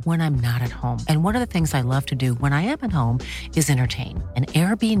home when I'm not at home. And one of the things I love to do when I am at home is entertain. And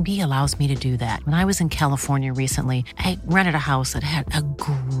Airbnb allows me to do that. When I was in California recently, I rented a house that had a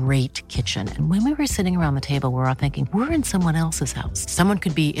great kitchen. And when we were sitting around the table, we were all thinking, we're in someone else's house. Someone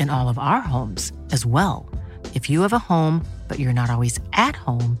could be in all of our homes as well. If you have a home, but you're not always at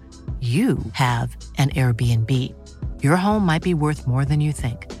home, you have an Airbnb. Your home might be worth more than you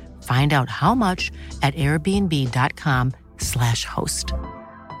think. Find out how much at airbnb.com/host.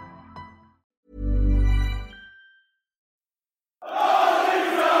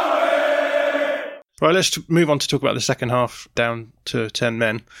 Right, let's move on to talk about the second half, down to 10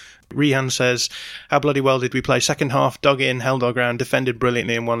 men. Rehan says, how bloody well did we play? Second half, dug in, held our ground, defended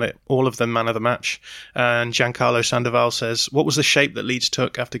brilliantly and won it, all of them man of the match. And Giancarlo Sandoval says, what was the shape that Leeds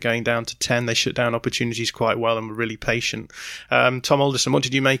took after going down to 10? They shut down opportunities quite well and were really patient. Tom Alderson, what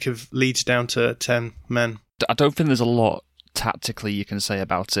did you make of Leeds down to 10 men? I don't think there's a lot tactically you can say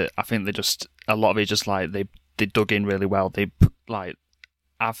about it. I think a lot of it is just like they dug in really well.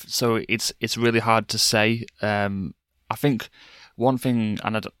 So it's really hard to say. I think one thing,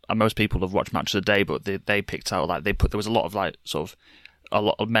 and most people have watched Match of the Day, but they picked out there was a lot of a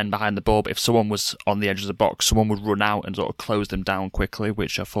lot of men behind the ball. But if someone was on the edge of the box, someone would run out and sort of close them down quickly,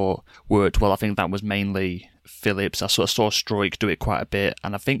 which I thought worked well. I think that was mainly Phillips. I sort of saw Struijk do it quite a bit,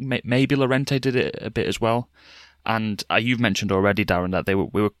 and I think maybe Llorente did it a bit as well. And you've mentioned already, Darren, that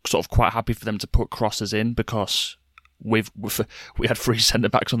we were sort of quite happy for them to put crosses in because we had 3 centre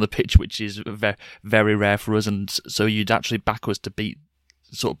backs on the pitch, which is very, very rare for us, and so you'd actually back us to beat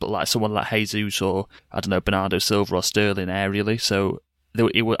sort of like someone like Jesus or Bernardo Silva or Sterling aerially. So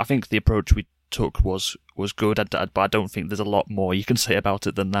I think the approach we took was good, but I don't think there's a lot more you can say about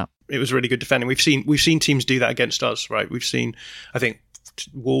it than that. It was really good defending. We've seen teams do that against us, right? We've seen, I think,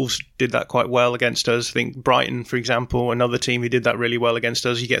 Wolves did that quite well against us. I think Brighton, for example, another team who did that really well against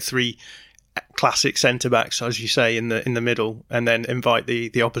us. You get 3 classic centre-backs, as you say, in the middle, and then invite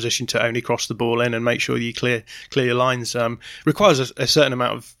the opposition to only cross the ball in and make sure you clear your lines. Requires a certain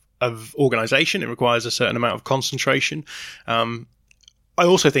amount of organisation. It requires a certain amount of concentration. I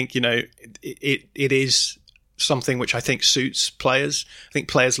also think, it is something which I think suits players. I think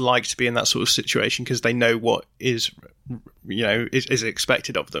players like to be in that sort of situation because they know what is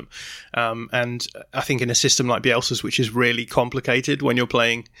expected of them. And I think in a system like Bielsa's, which is really complicated when you're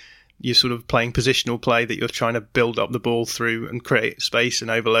sort of playing positional play, that you're trying to build up the ball through and create space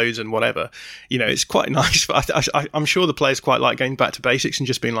and overloads and whatever. It's quite nice. But I'm sure the players quite like going back to basics and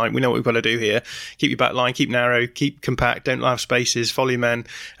just being like, we know what we've got to do here. Keep your back line, keep narrow, keep compact, don't have spaces, follow your men,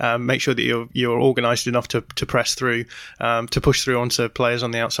 make sure that you're organised enough to press through, to push through onto players on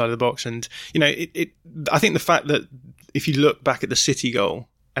the outside of the box. And, I think the fact that if you look back at the City goal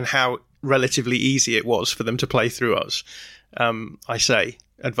and how relatively easy it was for them to play through us, I say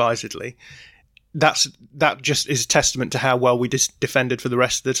advisedly, that just is a testament to how well we defended for the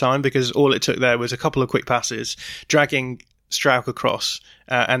rest of the time, because all it took there was a couple of quick passes, dragging Struijk across,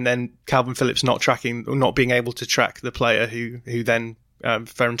 and then Calvin Phillips not being able to track the player who then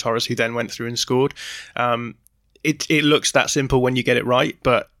Ferran Torres, who then went through and scored. It looks that simple when you get it right,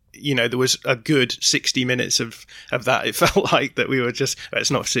 but there was a good 60 minutes of that. It felt like that we were just,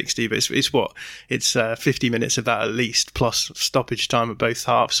 it's not 60, but it's 50 minutes of that at least, plus stoppage time at both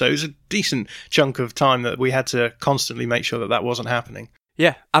halves. So it was a decent chunk of time that we had to constantly make sure that wasn't happening.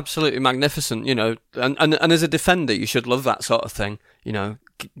 Yeah, absolutely magnificent, and as a defender, you should love that sort of thing,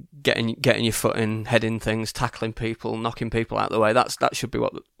 getting your foot in, heading things, tackling people, knocking people out of the way. That should be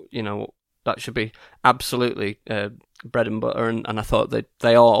that should be absolutely bread and butter, and I thought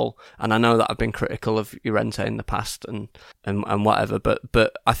they all, and I know that I've been critical of Llorente in the past and whatever,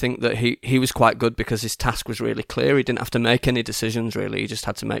 but I think that he was quite good because his task was really clear. He didn't have to make any decisions really. He just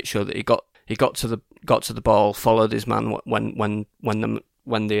had to make sure that he got to the ball, followed his man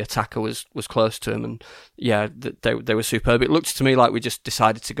when the attacker was close to him, and yeah, they were superb. It looked to me like we just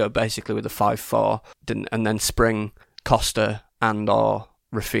decided to go basically with a 5-4, and then spring Costa and or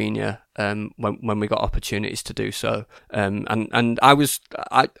Rafinha when we got opportunities to do so, and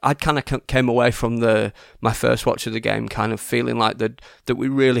I kind of came away from my first watch of the game kind of feeling like that we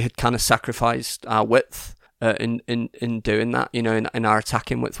really had kind of sacrificed our width in doing that, in our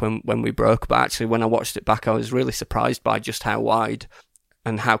attacking width when we broke. But actually, when I watched it back, I was really surprised by just how wide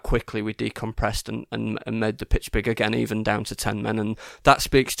and how quickly we decompressed and made the pitch big again, even down to 10 men, and that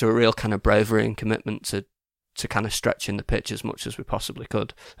speaks to a real kind of bravery and commitment to kind of stretching the pitch as much as we possibly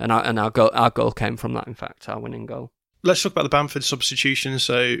could. And our goal came from that, in fact, our winning goal. Let's talk about the Bamford substitution.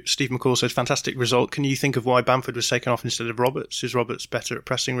 So Steve McCall says, fantastic result. Can you think of why Bamford was taken off instead of Roberts? Is Roberts better at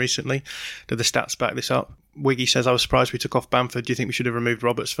pressing recently? Do the stats back this up? Wiggy says, I was surprised we took off Bamford. Do you think we should have removed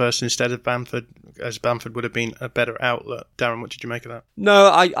Roberts first instead of Bamford, as Bamford would have been a better outlet? Darren, what did you make of that?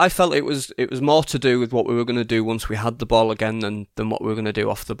 No, I felt it was more to do with what we were going to do once we had the ball again than what we were going to do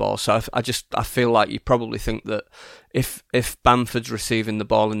off the ball. So I feel like you probably think that if Bamford's receiving the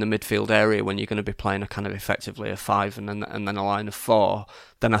ball in the midfield area when you're going to be playing a kind of effectively a 5 and then a line of 4,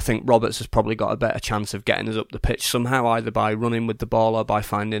 then I think Roberts has probably got a better chance of getting us up the pitch somehow, either by running with the ball or by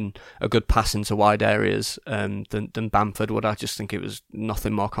finding a good pass into wide areas than Bamford would. I just think it was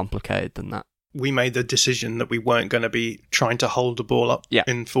nothing more complicated than that. We made the decision that we weren't going to be trying to hold the ball up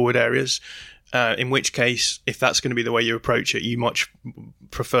in forward areas, in which case, if that's going to be the way you approach it, you much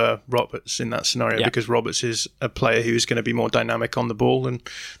prefer Roberts in that scenario, because Roberts is a player who's going to be more dynamic on the ball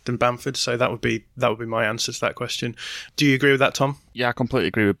than Bamford. So that would be my answer to that question. Do you agree with that, Tom? Yeah, I completely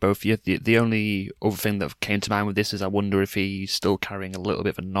agree with both of you. The only other thing that came to mind with this is I wonder if he's still carrying a little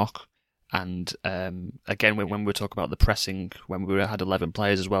bit of a knock. And again, when we talk about the pressing, when we had 11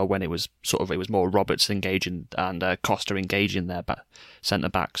 players as well, when it was more Roberts engaging and Costa engaging their centre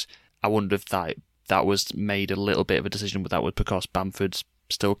backs, I wonder if that was made a little bit of a decision, but that was because Bamford's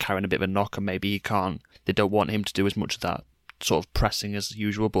still carrying a bit of a knock, and maybe they don't want him to do as much of that sort of pressing as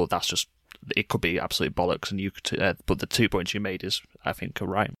usual. But that's just, it could be absolute bollocks, and but the 2 points you made is, I think, are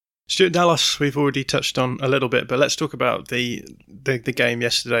right. Stuart Dallas, we've already touched on a little bit, but let's talk about the game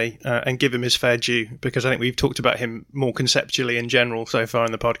yesterday and give him his fair due, because I think we've talked about him more conceptually in general so far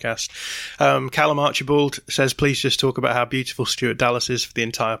in the podcast. Callum Archibald says, please just talk about how beautiful Stuart Dallas is for the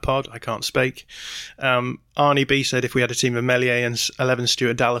entire pod. I can't speak. Arnie B said, if we had a team of Meslier and 11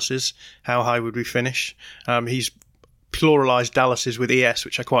 Stuart Dallases, how high would we finish? He's pluralised Dallases with ES,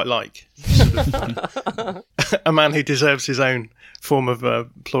 which I quite like. A man who deserves his own form of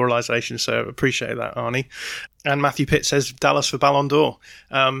pluralisation, so appreciate that, Arnie. And Matthew Pitt says Dallas for Ballon d'Or.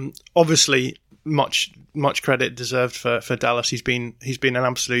 Obviously, much credit deserved for Dallas. He's been an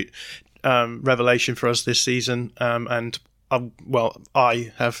absolute revelation for us this season, and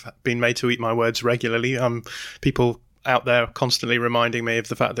I have been made to eat my words regularly. People out there constantly reminding me of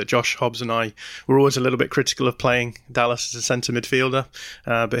the fact that Josh Hobbs and I were always a little bit critical of playing Dallas as a centre midfielder,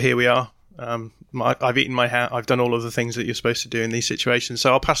 but here we are. I've eaten my hat. I've done all of the things that you're supposed to do in these situations.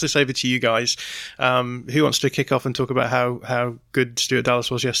 So I'll pass this over to you guys. Who wants to kick off and talk about how good Stuart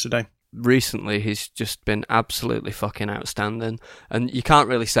Dallas was yesterday? Recently, he's just been absolutely fucking outstanding, and you can't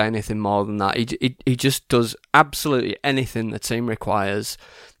really say anything more than that. He just does absolutely anything the team requires.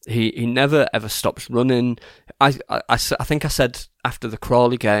 He never ever stops running. I think I said after the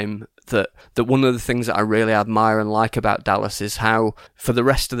Crawley game that one of the things that I really admire and like about Dallas is how, for the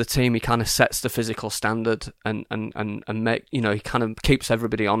rest of the team, he kind of sets the physical standard and make, he kind of keeps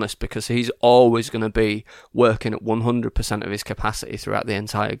everybody honest, because he's always going to be working at 100% of his capacity throughout the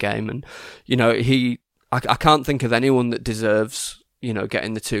entire game. And I can't think of anyone that deserves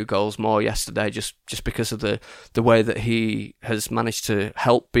getting the 2 goals more yesterday, just because of the way that he has managed to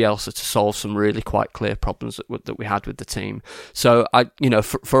help Bielsa to solve some really quite clear problems that we had with the team. So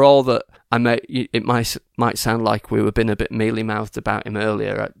for all that it might sound like we were being a bit mealy-mouthed about him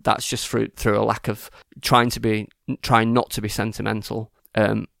earlier, that's just through a lack of trying not to be sentimental.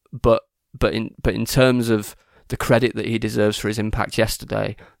 but in terms of the credit that he deserves for his impact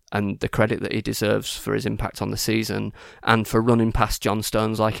yesterday, and the credit that he deserves for his impact on the season, and for running past John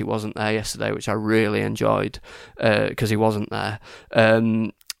Stones like he wasn't there yesterday, which I really enjoyed because he wasn't there. I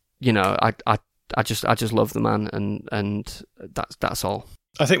just love the man, and that's all.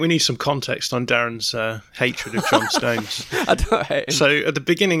 I think we need some context on Darren's hatred of John Stones. I don't hate him. So at the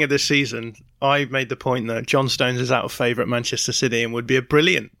beginning of this season, I made the point that John Stones is out of favour at Manchester City and would be a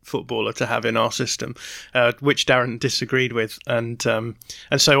brilliant footballer to have in our system, which Darren disagreed with. And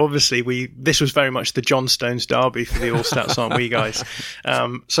so obviously this was very much the John Stones derby for the All Stats Aren't We guys.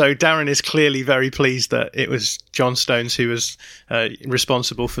 So Darren is clearly very pleased that it was John Stones who was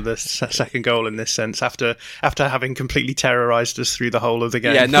responsible for the second goal in this sense, after having completely terrorised us through the whole of the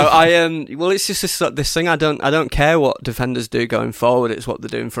game. Yeah, no, well, it's just this thing. I don't care what defenders do going forward. It's what they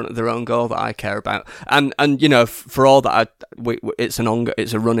do in front of their own goal that I care about. And for all that, it's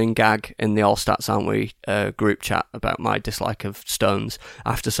a running gag in the All Stats Aren't We group chat about my dislike of Stones.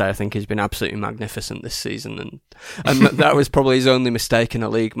 I have to say, I think he's been absolutely magnificent this season, and that was probably his only mistake in a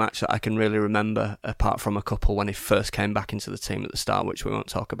league match that I can really remember, apart from a couple when he first came back into the team at the start, which we won't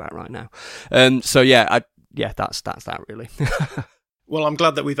talk about right now. That's that really. Well, I'm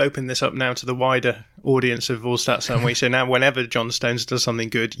glad that we've opened this up now to the wider audience of All Stats Aren't We. So now whenever John Stones does something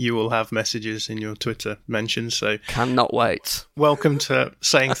good, you will have messages in your Twitter mentions. So cannot wait. Welcome to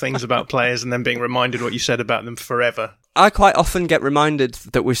saying things about players and then being reminded what you said about them forever. I quite often get reminded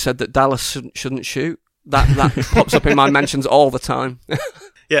that we said that Dallas shouldn't shoot. That pops up in my mentions all the time.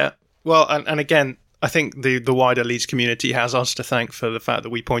 Yeah. Well, and again, I think the wider Leeds community has us to thank for the fact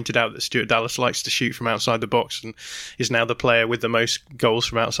that we pointed out that Stuart Dallas likes to shoot from outside the box and is now the player with the most goals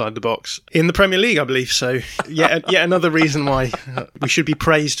from outside the box in the Premier League, I believe. So yet another reason why we should be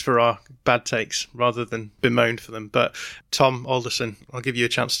praised for our bad takes rather than bemoaned for them. But Tom Alderson, I'll give you a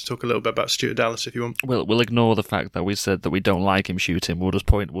chance to talk a little bit about Stuart Dallas if you want. We'll ignore the fact that we said that we don't like him shooting. We'll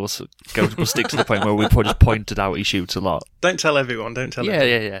stick to the point where we just pointed out he shoots a lot. Don't tell everyone.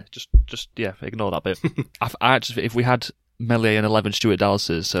 Yeah. Just ignore that bit. I actually, if we had Meslier and 11 Stuart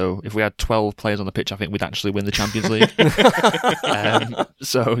Dallases, so if we had 12 players on the pitch, I think we'd actually win the Champions League.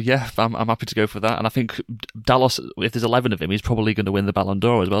 So yeah, I'm happy to go for that. And I think Dallas, if there's 11 of him, he's probably going to win the Ballon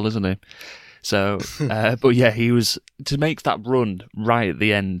d'Or as well, isn't he? So, but yeah, he was to make that run right at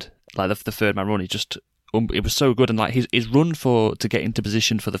the end, like the third man run. He just. It was so good, and like his run to get into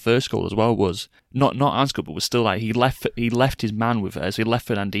position for the first goal as well was not as good, but was still like he left his man with us. He left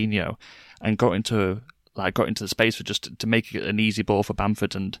Fernandinho and got into the space for just to make it an easy ball for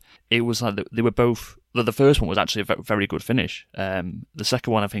Bamford, and it was like they were both. The first one was actually a very good finish. The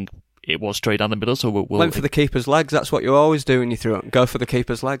second one, I think it was straight down the middle. So we'll went for the keeper's legs. That's what you always do when you throw it. Go for the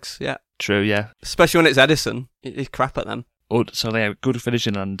keeper's legs. Yeah, true. Yeah, especially when it's Edison. He's crap at them. So yeah, good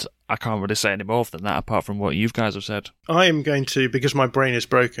finishing, and I can't really say any more than that apart from what you guys have said. I am going to, because my brain is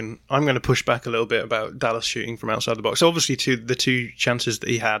broken, I'm going to push back a little bit about Dallas shooting from outside the box. Obviously, the two chances that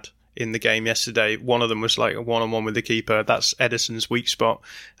he had in the game yesterday, one of them was like a one-on-one with the keeper. That's Edison's weak spot,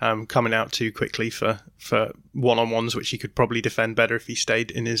 coming out too quickly for one-on-ones, which he could probably defend better if he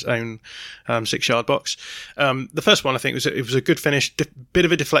stayed in his own 6-yard box. The first one, I think, was a good finish, bit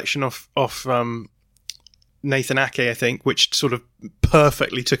of a deflection off Nathan Ake, I think, which sort of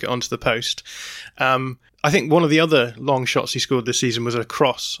perfectly took it onto the post. I think one of the other long shots he scored this season was a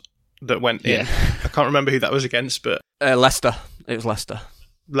cross that went in. I can't remember who that was against, but... Leicester. It was Leicester.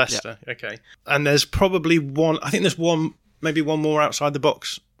 Leicester, yeah. Okay. And there's probably maybe one more outside the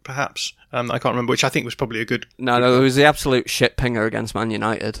box, perhaps. I can't remember, which I think was probably a good... No, it was the absolute shit pinger against Man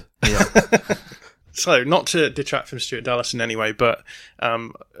United. Yeah. So, not to detract from Stuart Dallas in any way, but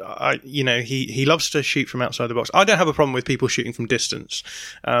he loves to shoot from outside the box. I don't have a problem with people shooting from distance,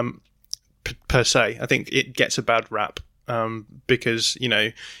 per se. I think it gets a bad rap because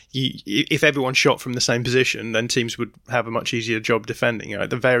if everyone shot from the same position, then teams would have a much easier job defending.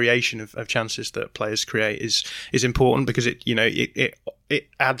 The variation of chances that players create is important because it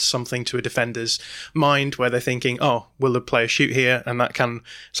adds something to a defender's mind where they're thinking, oh, will the player shoot here? And that can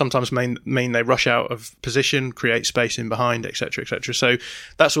sometimes mean they rush out of position, create space in behind, etc., etc. So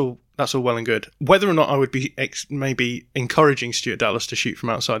that's all well and good. Whether or not I would be maybe encouraging Stuart Dallas to shoot from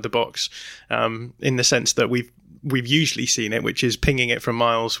outside the box, in the sense that we've usually seen it, which is pinging it from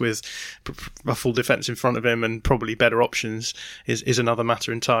miles with a full defence in front of him and probably better options, is another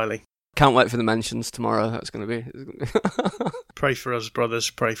matter entirely. Can't wait for the mentions tomorrow. That's going to be Pray for us, brothers.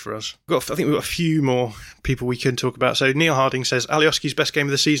 Pray for us. I think we've got a few more people we can talk about. So Neil Harding says, Alioski's best game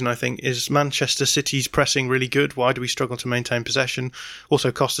of the season, I think. Is Manchester City's pressing really good? Why do we struggle to maintain possession?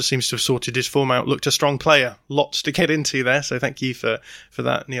 Also, Costa seems to have sorted his form out. Looked a strong player. Lots to get into there. So thank you for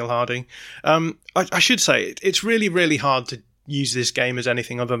that, Neil Harding. I should say, it's really, really hard to use this game as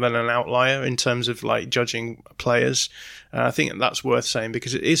anything other than an outlier in terms of like judging players. I think that's worth saying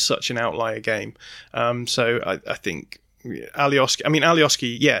because it is such an outlier game. So I think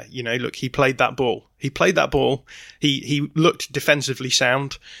Alioski, yeah, look, he played that ball. He looked defensively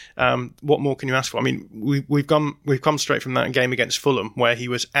sound. What more can you ask for? I mean, we've come straight from that game against Fulham where he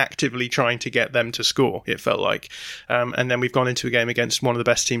was actively trying to get them to score, it felt like. And then we've gone into a game against one of the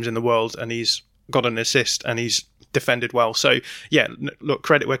best teams in the world and he's got an assist and he's defended well. So, yeah, look,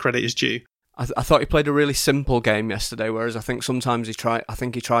 credit where credit is due. I thought he played a really simple game yesterday, whereas I think sometimes he tries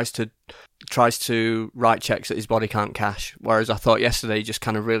to write checks that his body can't cash. Whereas I thought yesterday he just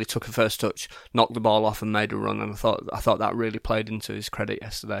kind of really took a first touch, knocked the ball off, and made a run. And I thought that really played into his credit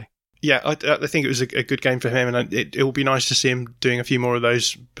yesterday. Yeah, I think it was a good game for him, and it will be nice to see him doing a few more of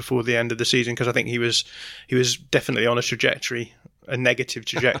those before the end of the season because I think he was definitely on a negative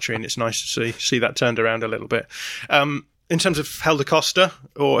trajectory, and it's nice to see that turned around a little bit. In terms of Helder Costa,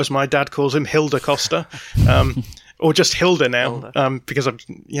 or as my dad calls him, Hilda Costa, or just Hilda now, because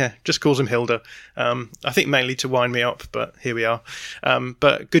just calls him Hilda. I think mainly to wind me up, but here we are.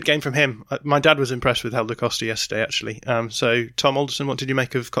 But good game from him. My dad was impressed with Helder Costa yesterday, actually. So Tom Alderson, what did you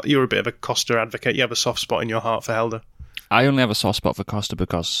make of? You're a bit of a Costa advocate. You have a soft spot in your heart for Helder. I only have a soft spot for Costa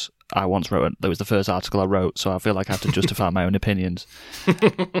because I once wrote that was the first article I wrote, so I feel like I have to justify my own opinions.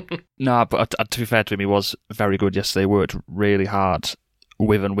 No, but to be fair to him, he was very good yesterday. He worked really hard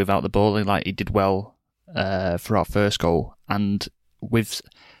with and without the ball, and like he did well for our first goal. And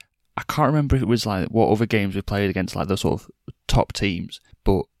I can't remember if it was like what other games we played against, like the sort of top teams,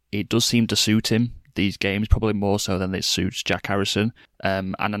 but it does seem to suit him. These games, probably more so than it suits Jack Harrison.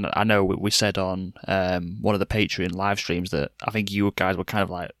 And I know we said on one of the Patreon live streams that I think you guys were kind of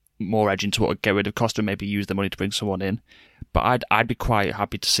like more edging to get rid of Costa and maybe use the money to bring someone in. But I'd be quite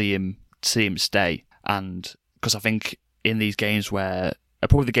happy to see him stay, and because I think in these games where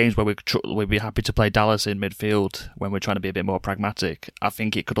probably the games where we'd be happy to play Dallas in midfield when we're trying to be a bit more pragmatic, I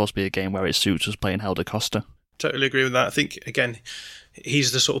think it could also be a game where it suits us playing Helder Costa. Totally agree with that. I think, again,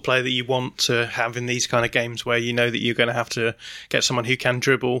 he's the sort of player that you want to have in these kind of games where you know that you're going to have to get someone who can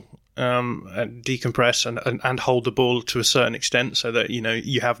dribble, and decompress and hold the ball to a certain extent so that,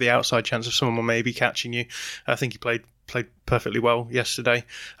 you have the outside chance of someone maybe catching you. I think he played perfectly well yesterday.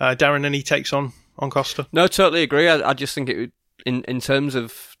 Darren, any takes on Costa? No, totally agree. I just think it would, in terms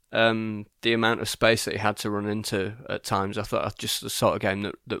of the amount of space that he had to run into at times, I thought just the sort of game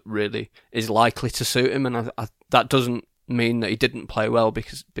that really is likely to suit him, and that doesn't mean that he didn't play well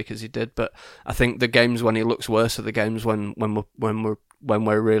because he did, but I think the games when he looks worse are the games when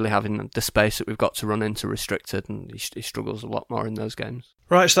we're really having the space that we've got to run into restricted, and he struggles a lot more in those games.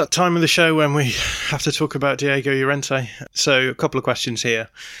 Right, it's that time of the show when we have to talk about Diego Llorente. So a couple of questions here.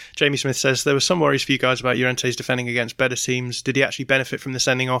 Jamie Smith says, there were some worries for you guys about Llorente's defending against better teams. Did he actually benefit from the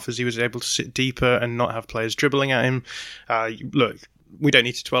sending off as he was able to sit deeper and not have players dribbling at him? Look, we don't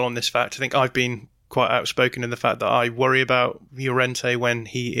need to dwell on this fact. I think I've been quite outspoken in the fact that I worry about Llorente when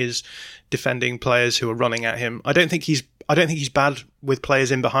he is defending players who are running at him. I don't think he's bad with players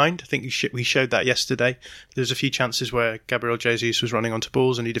in behind. I think we showed that yesterday. There's a few chances where Gabriel Jesus was running onto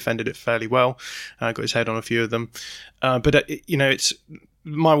balls and he defended it fairly well. Got his head on a few of them. But it's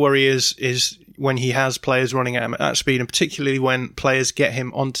my worry is when he has players running at him at that speed, and particularly when players get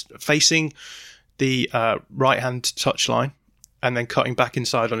him on facing the right-hand touchline and then cutting back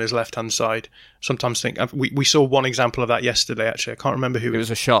inside on his left-hand side. Sometimes think we saw one example of that yesterday. Actually, I can't remember who. It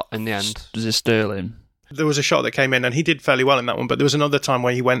was a shot in the end. Was it Sterling? There was a shot that came in and he did fairly well in that one, but there was another time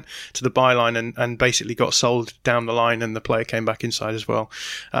where he went to the byline and basically got sold down the line and the player came back inside as well.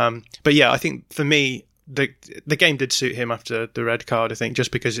 But yeah, I think for me, the game did suit him after the red card, I think,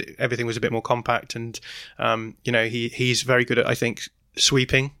 just because everything was a bit more compact and, he's very good at, I think,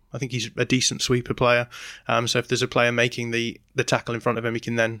 sweeping. I think he's a decent sweeper player. So if there's a player making the tackle in front of him, he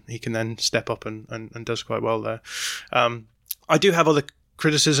can then step up and does quite well there. I do have other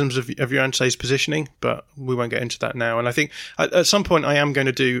criticisms of Llorente's positioning, but we won't get into that now. And I think at some point I am going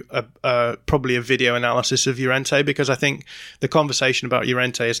to do probably a video analysis of Llorente, because I think the conversation about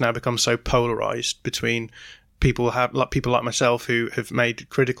Llorente has now become so polarised between people like myself who have made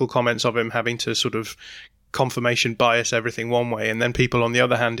critical comments of him having to sort of confirmation bias everything one way, and then people on the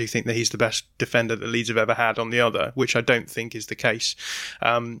other hand who think that he's the best defender that Leeds have ever had on the other, which I don't think is the case.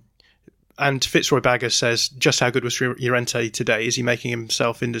 And Fitzroy Bagger says, just how good was Llorente today? Is he making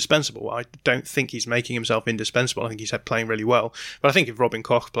himself indispensable? I don't think he's making himself indispensable. I think he's playing really well. But I think if Robin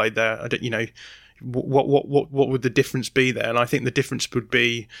Koch played there, what would the difference be there? And I think the difference would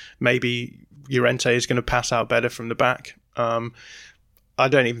be maybe Llorente is going to pass out better from the back. I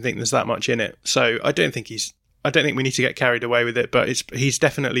don't even think there's that much in it. So I don't think we need to get carried away with it, but he's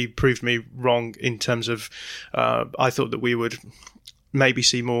definitely proved me wrong in terms of I thought that we would maybe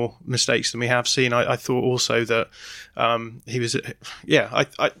see more mistakes than we have seen. I thought also that he was...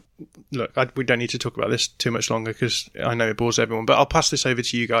 we don't need to talk about this too much longer because I know it bores everyone, but I'll pass this over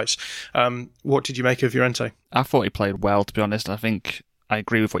to you guys. What did you make of Llorente? I thought he played well, to be honest. I think I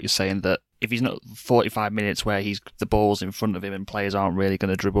agree with what you're saying, that if he's not 45 minutes where the ball's in front of him and players aren't really going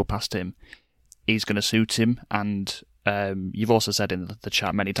to dribble past him, he's going to suit him. And you've also said in the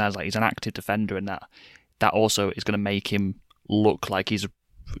chat many times, like, he's an active defender, and that also is going to make him look like he's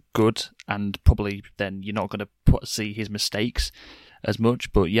good, and probably then you're not going to see his mistakes as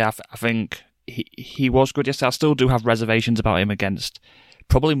much. But yeah, I think he was good yesterday. I still do have reservations about him against,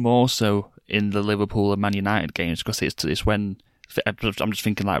 probably more so in the Liverpool and Man United games, because it's when I'm just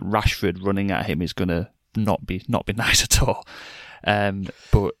thinking like Rashford running at him is going to not be nice at all.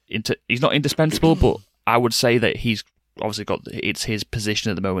 But he's not indispensable, but I would say that he's obviously it's his position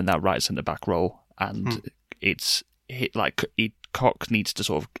at the moment, that right centre back role, and Koch needs to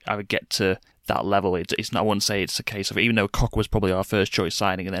sort of either get to that level. It's not, I wouldn't say it's a case of, even though Koch was probably our first choice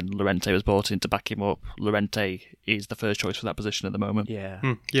signing and then Llorente was brought in to back him up, Llorente is the first choice for that position at the moment. Yeah.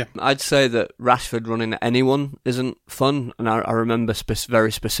 Yeah. I'd say that Rashford running at anyone isn't fun, and I remember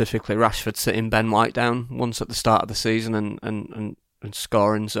very specifically Rashford sitting Ben White down once at the start of the season and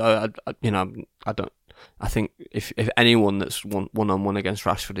scoring. So I think if anyone that's one-on-one against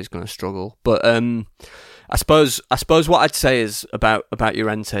Rashford is going to struggle. But I suppose what I'd say is about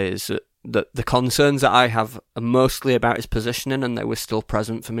Llorente is that the concerns that I have are mostly about his positioning, and they were still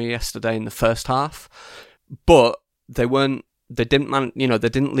present for me yesterday in the first half. But they didn't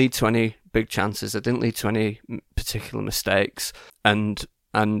lead to any big chances. They didn't lead to any particular mistakes, and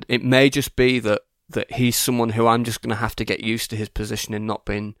it may just be that he's someone who I'm just going to have to get used to his positioning not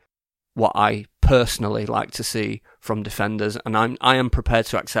being what I personally like to see from defenders, and I am prepared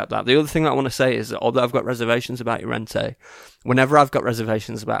to accept that. The other thing that I want to say is that although I've got reservations about Llorente, whenever I've got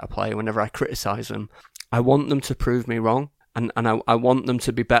reservations about a player, whenever I criticise them, I want them to prove me wrong, and I want them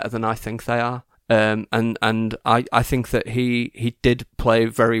to be better than I think they are. And I think that he did play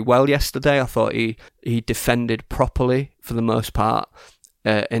very well yesterday. I thought he defended properly for the most part.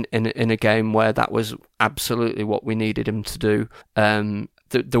 In a game where that was absolutely what we needed him to do.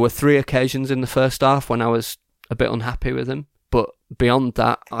 There were 3 occasions in the first half when I was a bit unhappy with him, but beyond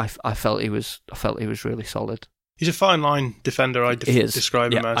that, I felt he was really solid. He's a fine line defender. I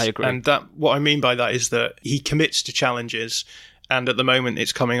describe him as. I agree. And what I mean by that is that he commits to challenges, and at the moment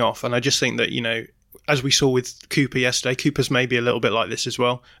it's coming off. And I just think that, as we saw with Cooper yesterday, Cooper's maybe a little bit like this as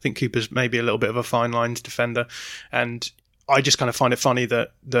well. I think Cooper's maybe a little bit of a fine line defender, and I just kind of find it funny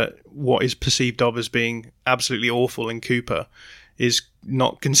that what is perceived of as being absolutely awful in Cooper is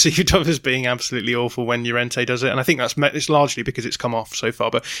not conceived of as being absolutely awful when Llorente does it. And I think it's largely because it's come off so far.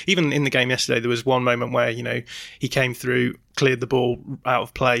 But even in the game yesterday, there was one moment where, he came through, cleared the ball out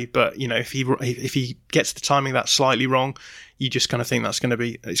of play. But, if he gets the timing that slightly wrong, you just kind of think it's going to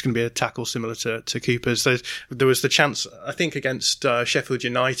be a tackle similar to Cooper's. There was the chance, I think, against Sheffield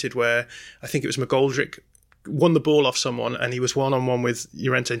United where I think it was McGoldrick won the ball off someone and he was one-on-one with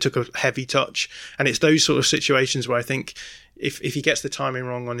Llorente and took a heavy touch. And it's those sort of situations where I think if he gets the timing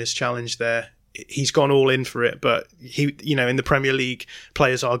wrong on his challenge there, he's gone all in for it. But in the Premier League,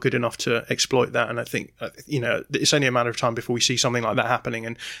 players are good enough to exploit that. And I think, it's only a matter of time before we see something like that happening.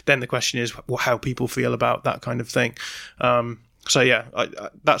 And then the question is how people feel about that kind of thing. So yeah,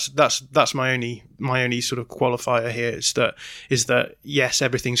 that's my only sort of qualifier here is that yes,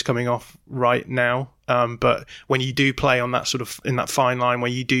 everything's coming off right now, but when you do play on that sort of in that fine line,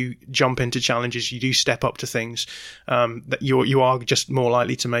 when you do jump into challenges, you do step up to things, that you are just more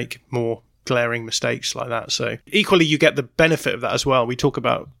likely to make more glaring mistakes like that. So equally, you get the benefit of that as well. We talk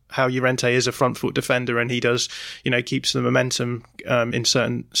about how Llorente is a front foot defender and he does, keeps the momentum in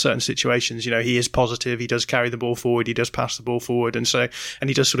certain situations. He is positive. He does carry the ball forward. He does pass the ball forward, and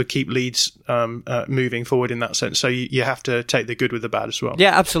he does sort of keep Leeds moving forward in that sense. So you have to take the good with the bad as well.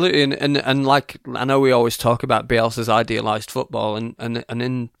 Yeah, absolutely. And like I know we always talk about Bielsa's idealised football, and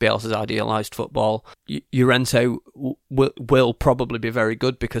in Bielsa's idealised football, Llorente will probably be very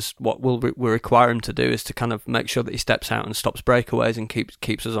good because what we'll require him to do is to kind of make sure that he steps out and stops breakaways and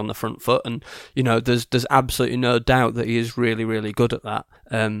keeps us on the front foot. And there's absolutely no doubt that he is really, really good at that.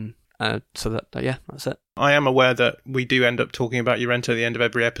 And That's it. I am aware that we do end up talking about Llorente at the end of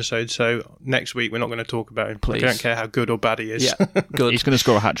every episode, so next week we're not going to talk about him. Please. I don't care how good or bad he is. Yeah, good. He's going to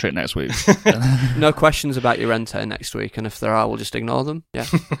score a hat-trick next week. No questions about Llorente next week, and if there are, we'll just ignore them. Yeah.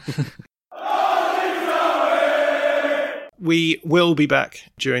 We will be back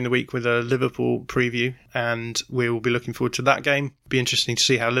during the week with a Liverpool preview, and we will be looking forward to that game. Be interesting to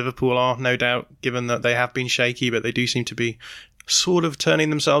see how Liverpool are, no doubt, given that they have been shaky, but they do seem to be sort of turning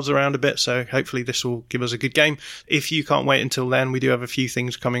themselves around a bit, so hopefully this will give us a good game. If you can't wait until then, we do have a few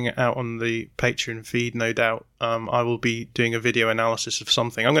things coming out on the Patreon feed, no doubt. I will be doing a video analysis of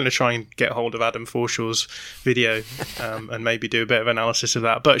something. I'm going to try and get hold of Adam Forshaw's video and maybe do a bit of analysis of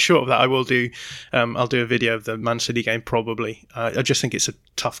that. But short of that, I'll do a video of the Man City game probably. I just think it's a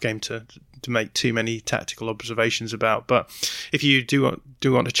tough game to make too many tactical observations about. But if you do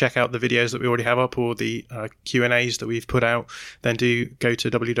want to check out the videos that we already have up or the Q&As that we've put out, then do go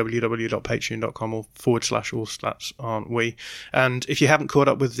to www.patreon.com/allstatsaren'twe. And if you haven't caught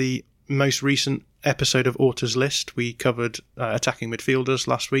up with the most recent episode of Orta's List, we covered attacking midfielders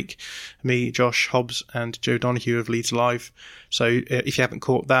last week. Me, Josh, Hobbs and Joe Donoghue of Leeds Live. So if you haven't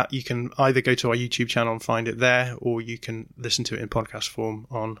caught that, you can either go to our YouTube channel and find it there, or you can listen to it in podcast form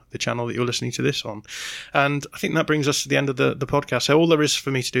on the channel that you're listening to this on. And I think that brings us to the end of the podcast. So all there is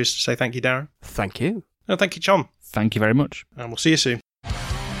for me to do is to say thank you, Darren. Thank you. And thank you, John. Thank you very much. And we'll see you soon.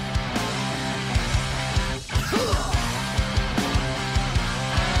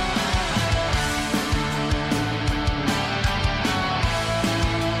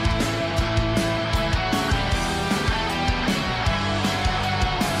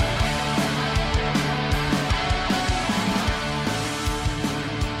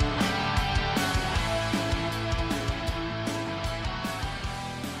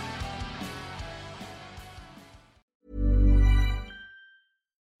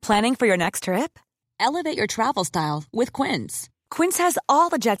 Planning for your next trip? Elevate your travel style with Quince. Quince has all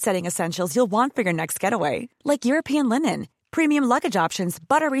the jet-setting essentials you'll want for your next getaway, like European linen, premium luggage options,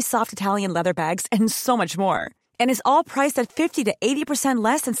 buttery soft Italian leather bags, and so much more. And is all priced at 50 to 80%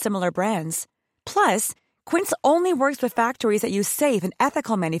 less than similar brands. Plus, Quince only works with factories that use safe and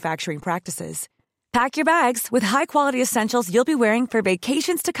ethical manufacturing practices. Pack your bags with high-quality essentials you'll be wearing for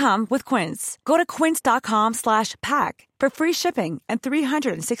vacations to come with Quince. Go to quince.com/pack for free shipping and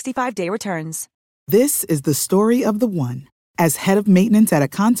 365-day returns. This is the story of the one. As head of maintenance at a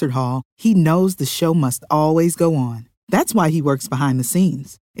concert hall, he knows the show must always go on. That's why he works behind the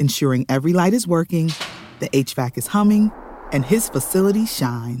scenes, ensuring every light is working, the HVAC is humming, and his facility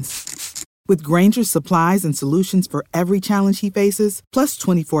shines. With Grainger's supplies and solutions for every challenge he faces, plus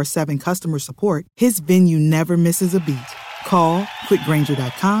 24/7 customer support, his venue never misses a beat. Call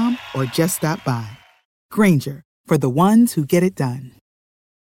quickgrainger.com or just stop by. Grainger, for the ones who get it done.